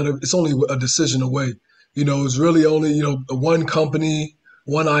a matter. It's only a decision away. It's really only one company,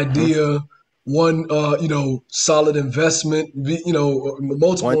 one idea. One, solid investment,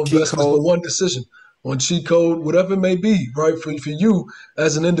 multiple investments, but one decision, one cheat code, whatever it may be, right? For you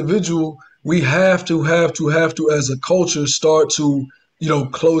as an individual, we have to, as a culture, start to,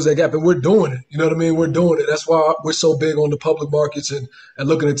 close that gap. And we're doing it. You know what I mean? We're doing it. That's why we're so big on the public markets and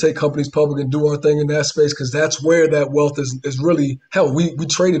looking to take companies public and do our thing in that space, because that's where that wealth is really, hell, we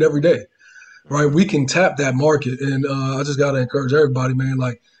trade it every day, right? We can tap that market. And I just got to encourage everybody, man,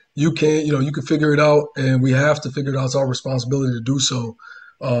 like, you can figure it out, and we have to figure it out. It's our responsibility to do so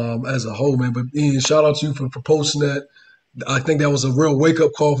as a whole, man. But Ian, shout out to you for posting that. I think that was a real wake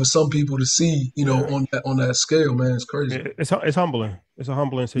up call for some people to see, on that scale, man. It's crazy. It's humbling. It's a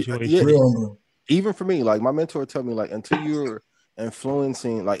humbling situation. Yeah. Real humbling. Even for me, like my mentor told me, like until you're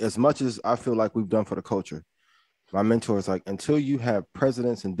influencing, like as much as I feel like we've done for the culture, my mentor is like, until you have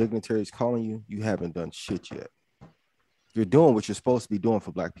presidents and dignitaries calling you, you haven't done shit yet. You're doing what you're supposed to be doing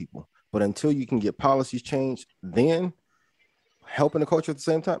for Black people. But until you can get policies changed, then helping the culture at the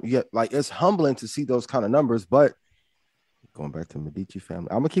same time, it's humbling to see those kind of numbers. But going back to Medici family,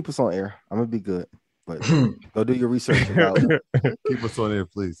 I'm going to keep us on air. I'm going to be good. But go do your research about keep us on air,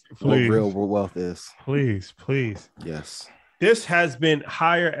 please. What real wealth is. Please. Yes. This has been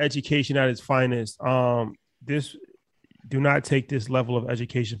higher education at its finest. Do not take this level of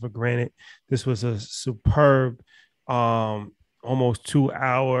education for granted. This was a superb almost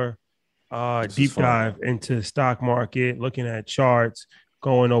 2-hour deep dive into the stock market, looking at charts,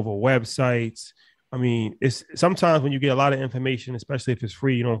 going over websites. I mean, it's sometimes when you get a lot of information, especially if it's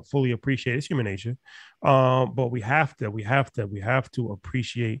free, you don't fully appreciate it. It's human nature. But we have to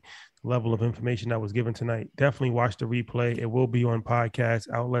appreciate the level of information that was given tonight. Definitely watch the replay. It will be on podcast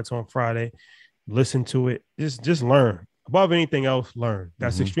outlets on Friday. Listen to it. Just learn. Above anything else, learn.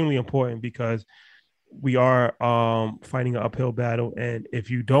 That's extremely important, because we are fighting an uphill battle, and if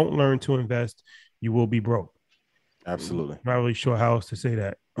you don't learn to invest, you will be broke. Absolutely. I'm not really sure how else to say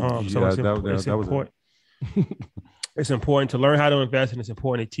that. It's important. It's important to learn how to invest, and it's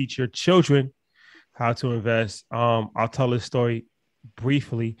important to teach your children how to invest. I'll tell this story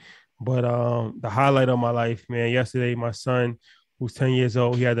briefly, but the highlight of my life, man. Yesterday, my son who's 10 years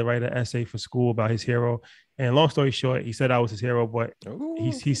old. He had to write an essay for school about his hero. And long story short, he said I was his hero, but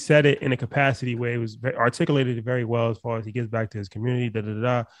he said it in a capacity where it was articulated it very well as far as he gives back to his community, and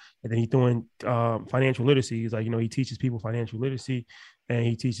then he's doing financial literacy. He's like, he teaches people financial literacy, and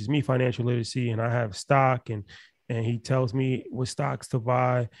he teaches me financial literacy, and I have stock, and he tells me what stocks to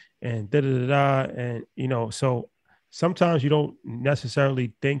buy, and and so sometimes you don't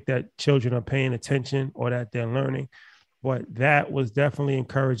necessarily think that children are paying attention or that they're learning, but that was definitely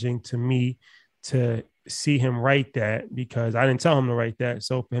encouraging to me to see him write that, because I didn't tell him to write that.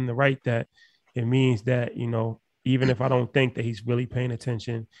 So for him to write that, it means that, even if I don't think that he's really paying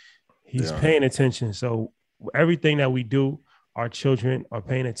attention, he's paying attention. So everything that we do, our children are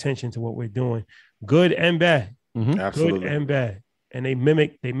paying attention to what we're doing, good and bad, Absolutely. Good and bad. And they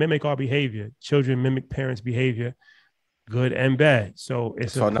mimic our behavior. Children mimic parents' behavior, good and bad. So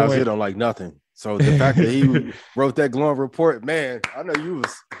it's so Nazir don't like nothing. So the fact that he wrote that glowing report, man, I know you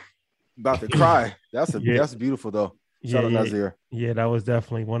was about to cry. That's beautiful though. Shout out Nazir. Yeah, that was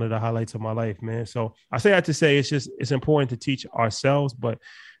definitely one of the highlights of my life, man. So I say that to say it's important to teach ourselves, but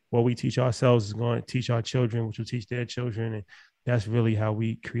what we teach ourselves is going to teach our children, which will teach their children, and that's really how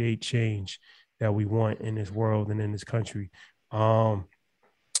we create change that we want in this world and in this country. So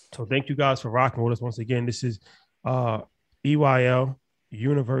thank you guys for rocking with us once again. This is EYL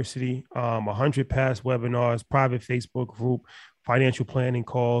University, 100 past webinars, private Facebook group, financial planning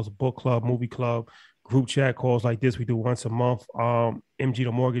calls, book club, movie club, group chat calls like this we do once a month. MG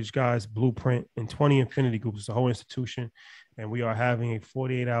the Mortgage Guys Blueprint and 20 Infinity Groups. It's a whole institution, and we are having a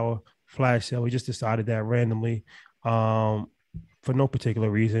 48-hour flash sale. We just decided that randomly, for no particular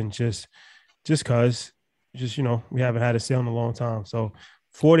reason, just because we haven't had a sale in a long time. So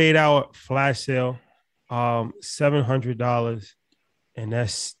 48-hour flash sale, $700. And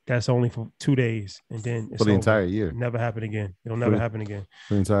that's only for 2 days, and then it's for the entire year. Never happen again. It'll never happen again.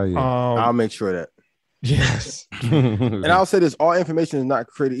 For the entire year. I'll make sure of that. Yes. And I'll say this: all information is not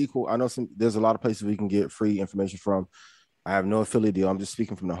created equal. I know there's a lot of places we can get free information from. I have no affiliate deal. I'm just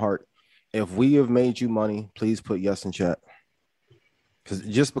speaking from the heart. If we have made you money, please put yes in chat. Because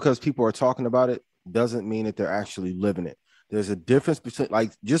just because people are talking about it doesn't mean that they're actually living it. There's a difference between,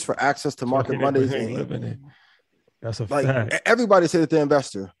 like, just for access to Market Mondays and living it. That's a fact. Everybody said that they're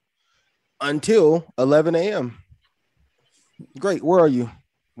investor until 11 a.m. Great. Where are you?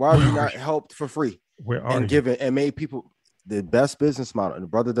 Why are you not helped for free? Where are and you? given and made people the best business model? And the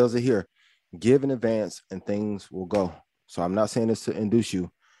brother does it here. Give in advance and things will go. So I'm not saying this to induce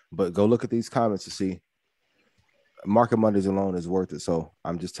you, but go look at these comments to see Market Mondays alone is worth it. So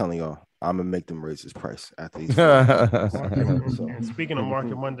I'm just telling y'all, I'm gonna make them raise this price after these. And speaking of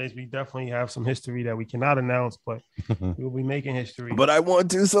Market Mondays, we definitely have some history that we cannot announce, but we will be making history. But I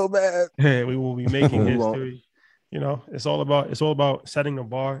want to so bad. Yeah, we will be making history. It's all about setting the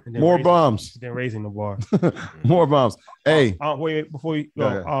bar and then more bombs. Then raising the bar. More bombs. Hey, wait, before you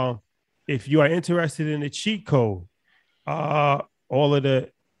go, if you are interested in the cheat code, all of the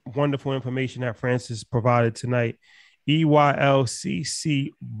wonderful information that Francis provided tonight,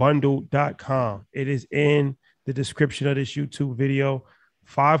 EYLCCbundle.com. It is in the description of this YouTube video.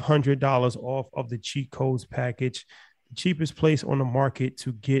 $500 off of the cheat codes package. The cheapest place on the market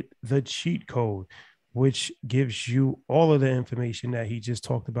to get the cheat code, which gives you all of the information that he just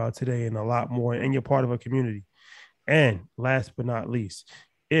talked about today and a lot more, and you're part of a community. And last but not least,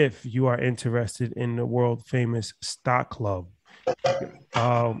 if you are interested in the world famous Stock Club,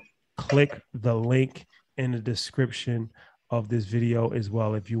 click the link in the description of this video as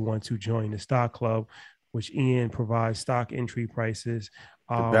well if you want to join the Stock Club, which Ian provides stock entry prices.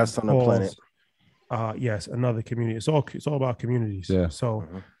 The best on the planet. Yes, another community. It's all about communities. Yeah. So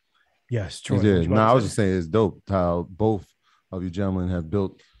yes, Troy. I was just saying it's dope how both of you gentlemen have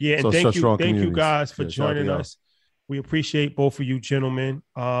built. Yeah, and thank you guys for joining us. We appreciate both of you gentlemen.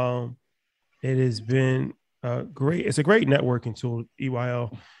 It has been great. It's a great networking tool,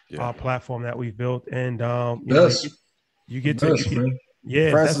 EYL platform that we've built, and you get to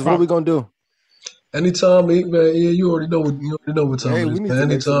Francis, what are we gonna do? Anytime, man. Yeah, you already know what time it is.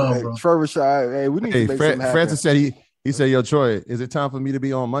 Man. Anytime, bro. Trevor Shy, we need to make something happen. Francis said he said, "Yo, Troy, is it time for me to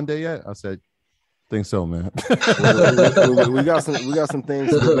be on Monday yet?" I said, "Think so, man." we got some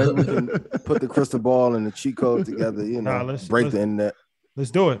things. So maybe we can put the crystal ball and the cheat code together. Let's break the internet.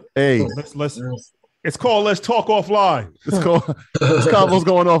 Let's do it. Hey, let's. It's called Let's Talk Offline. This convo's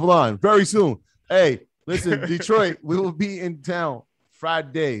going offline very soon. Hey, listen, Detroit, we will be in town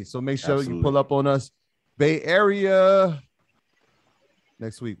Friday, so make sure you pull up on us. Bay Area,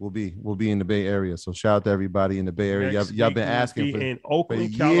 Next week we'll be in the Bay Area. So shout out to everybody in the Bay Area. Y'all been asking for in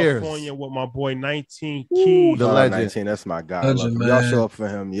Oakland, for years. California, with my boy 19 Keys. The legend. 19, that's my guy. Legend, Y'all show up for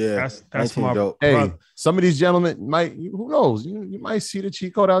him. Yeah, that's my dope. Hey, brother. some of these gentlemen might. Who knows? You might see the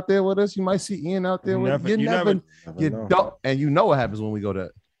cheat code out there with us. You might see Ian out there with you. Never don't. And you know what happens when we go to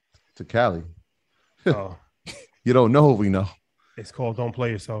Cali. Oh. You don't know what we know. It's called Don't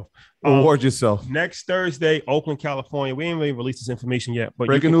Play Yourself. Reward yourself. Next Thursday, Oakland, California. We ain't really released this information yet, but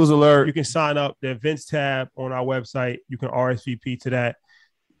breaking news alert. You can sign up the events tab on our website. You can RSVP to that.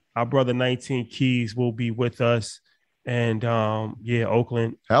 Our brother 19 Keys will be with us. And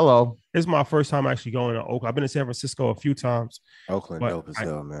Oakland. Hello. This is my first time actually going to Oakland. I've been to San Francisco a few times. Oakland, dope as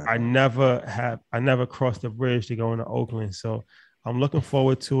hell, man. I never crossed the bridge to go into Oakland. So I'm looking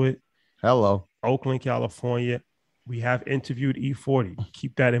forward to it. Hello. Oakland, California. We have interviewed E40.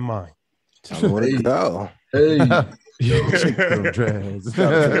 Keep that in mind. Tell me where to go. Hey.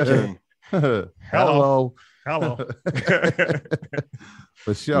 Hello.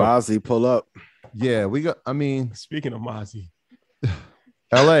 For sure. Mozzie, pull up. Yeah, we got. I mean, speaking of Mozzie,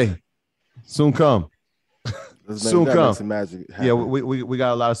 LA, soon come. Soon come. Some magic happen. Yeah, we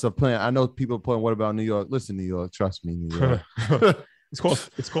got a lot of stuff planned. I know people are playing. What about New York? Listen, New York. Trust me, New York. It's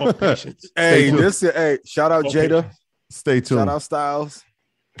called patience. Shout out Jada. Stay tuned. Shout out Styles.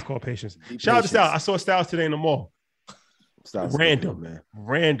 It's called patience. Shout out to Styles. I saw Styles today in the mall. Styles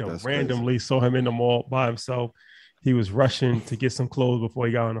Randomly saw him in the mall by himself. He was rushing to get some clothes before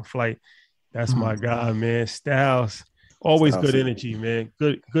he got on a flight. That's my guy, man. Styles. Always good energy, man.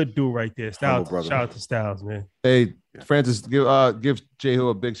 Good dude right there. Styles. Shout out to Styles, man. Hey, Francis, give Jehu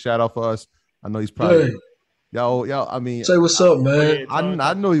a big shout out for us. I know he's probably. Hey. Y'all, I mean, say what's up, man.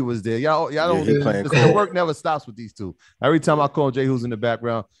 I know he was there. Y'all don't. The work never stops with these two. Every time I call Jehu's in the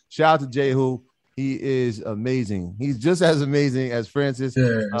background. Shout out to Jehu. He is amazing. He's just as amazing as Francis.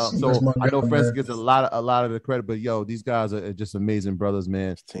 Yeah, so I know Francis gets a lot of the credit, but these guys are just amazing brothers,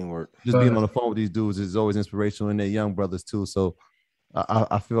 man. Teamwork. Just being on the phone with these dudes is always inspirational, and they're young brothers too. So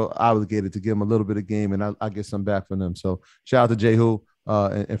I feel obligated to give them a little bit of game, and I get some back from them. So shout out to Jehu.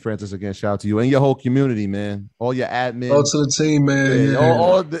 And Francis, again, shout out to you and your whole community, man. All your admin. All to the team, man.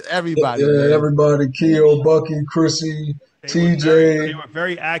 Yeah. Everybody. Yeah, man. Everybody. Keo, Bucky, Chrissy, TJ. They were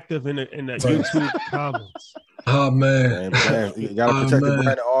very active in the YouTube comments. Oh, man. You got to protect the brand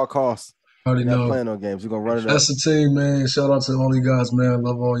at all costs. I already know. Playing no games. You're going to run it That's the team, man. Shout out to all you guys, man. I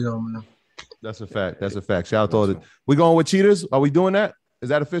love all y'all, man. That's a fact. Shout out to all the. We going with Cheaters? Are we doing that? Is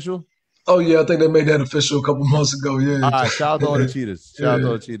that official? Oh, yeah, I think they made that official a couple months ago. Yeah. All right, shout out to all the cheaters. Shout out to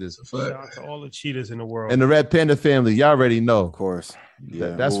all the cheaters. Shout out to all the cheaters in the world. And the Red Panda family, y'all already know. Of course. Yeah.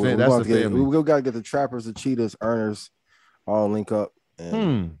 That's the family. We got to get the trappers, the cheaters, earners, all link up.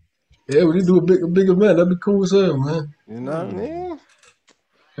 And yeah, we need to do a big event. That'd be cool as hell, man. You know what I mean?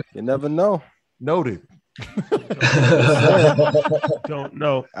 You never know. Noted. Don't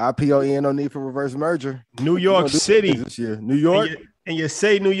know. IPO, no need for reverse merger. New York City this year. New York. And you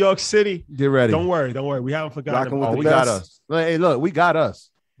say New York City. Get ready. Don't worry. We haven't forgotten. We got us. Hey, look, we got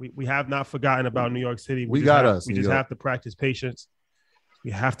us. We have not forgotten about New York City. We got us. We just have to practice patience. We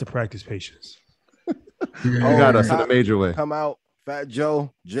have to practice patience. We got us in a major way. Come out, Fat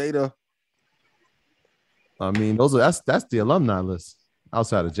Joe, Jada. I mean, that's the alumni list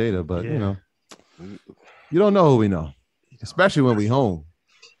outside of Jada, but you don't know who we know, especially when we home.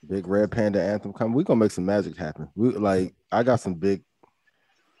 Big Red Panda anthem coming. We're gonna make some magic happen. I got some big.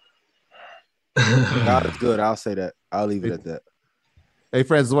 God is good. I'll say that. I'll leave it at that. Hey,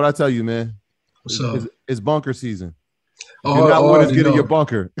 Francis, what I tell you, man. What's up? It's bunker season. You're not want to get in your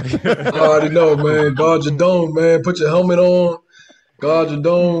bunker. I already know, man. Guard your dome, man. Put your helmet on. Guard your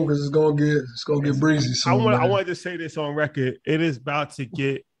dome because it's gonna get breezy soon. I wanted to say this on record. It is about to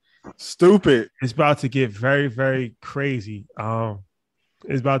get stupid. It's about to get very, very crazy.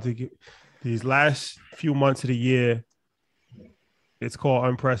 It's about to get these last few months of the year. It's called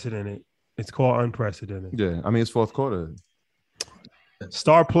unprecedented. Yeah, I mean it's fourth quarter.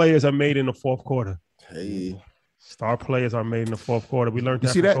 Star players are made in the fourth quarter. Hey, star players are made in the fourth quarter. We learned that.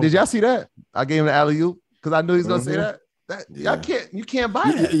 You see that? Did y'all see that? I gave him the alley-oop because I knew he was gonna say that. Y'all can't. You can't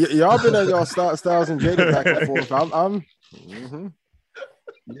buy that. Y'all been at y'all Styles and Jada back and forth.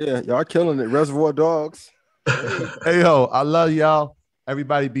 Yeah, y'all killing it. Reservoir Dogs. Hey yo, I love y'all.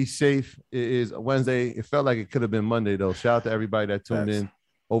 Everybody be safe. It is Wednesday. It felt like it could have been Monday though. Shout out to everybody that tuned in.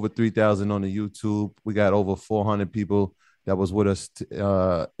 Over 3,000 on the YouTube. We got over 400 people that was with us in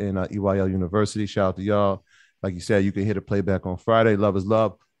EYL University. Shout out to y'all. Like you said, you can hit a playback on Friday. Love is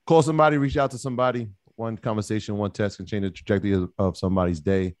love. Call somebody, reach out to somebody. One conversation, one text can change the trajectory of somebody's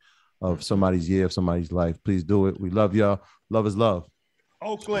day, of somebody's year, of somebody's life. Please do it. We love y'all. Love is love.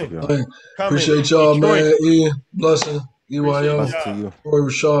 Oakland. Hey, appreciate y'all, Detroit. man. Ian, blessing. EYO. Blessing to you.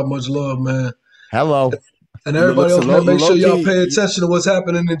 Corey Rashad, much love, man. Hello. And everybody else, man, make sure y'all low-key, pay attention to what's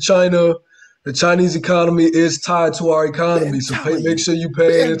happening in China. The Chinese economy is tied to our economy, so make sure you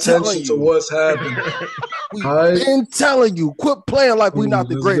pay attention to what's happening. We've All right? been telling you, quit playing like we're not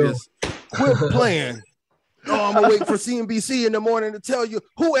the greatest. Quit playing. Oh, I'm gonna wait for CNBC in the morning to tell you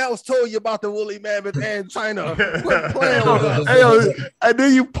who else told you about the woolly mammoth and China. Quit playing with us. Hey, and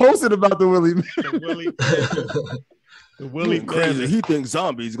then you posted about the woolly The Willie crazy. He thinks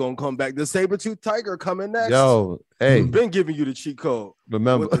zombies gonna come back. The saber-tooth tiger coming next. Yo, hey, been giving you the cheat code.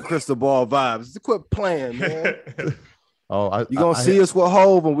 Remember with the crystal ball vibes. Quit playing, man. You gonna see us with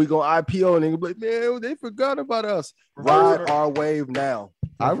Hove and we gonna IPO and they gonna be like, man, they forgot about us. Ride our wave now.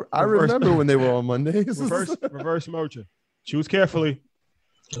 I remember when they were on Mondays. reverse merger. Choose carefully.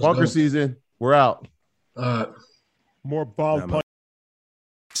 Bunker season. We're out. More ball punch.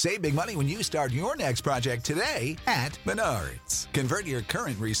 Save big money when you start your next project today at Menards. Convert your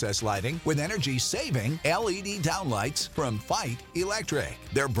current recessed lighting with energy-saving LED downlights from Fight Electric.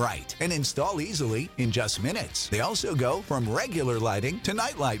 They're bright and install easily in just minutes. They also go from regular lighting to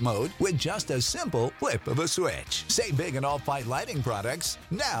nightlight mode with just a simple flip of a switch. Save big on all Fight lighting products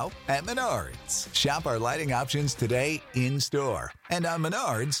now at Menards. Shop our lighting options today in-store and on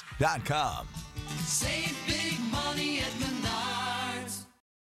Menards.com. Save big.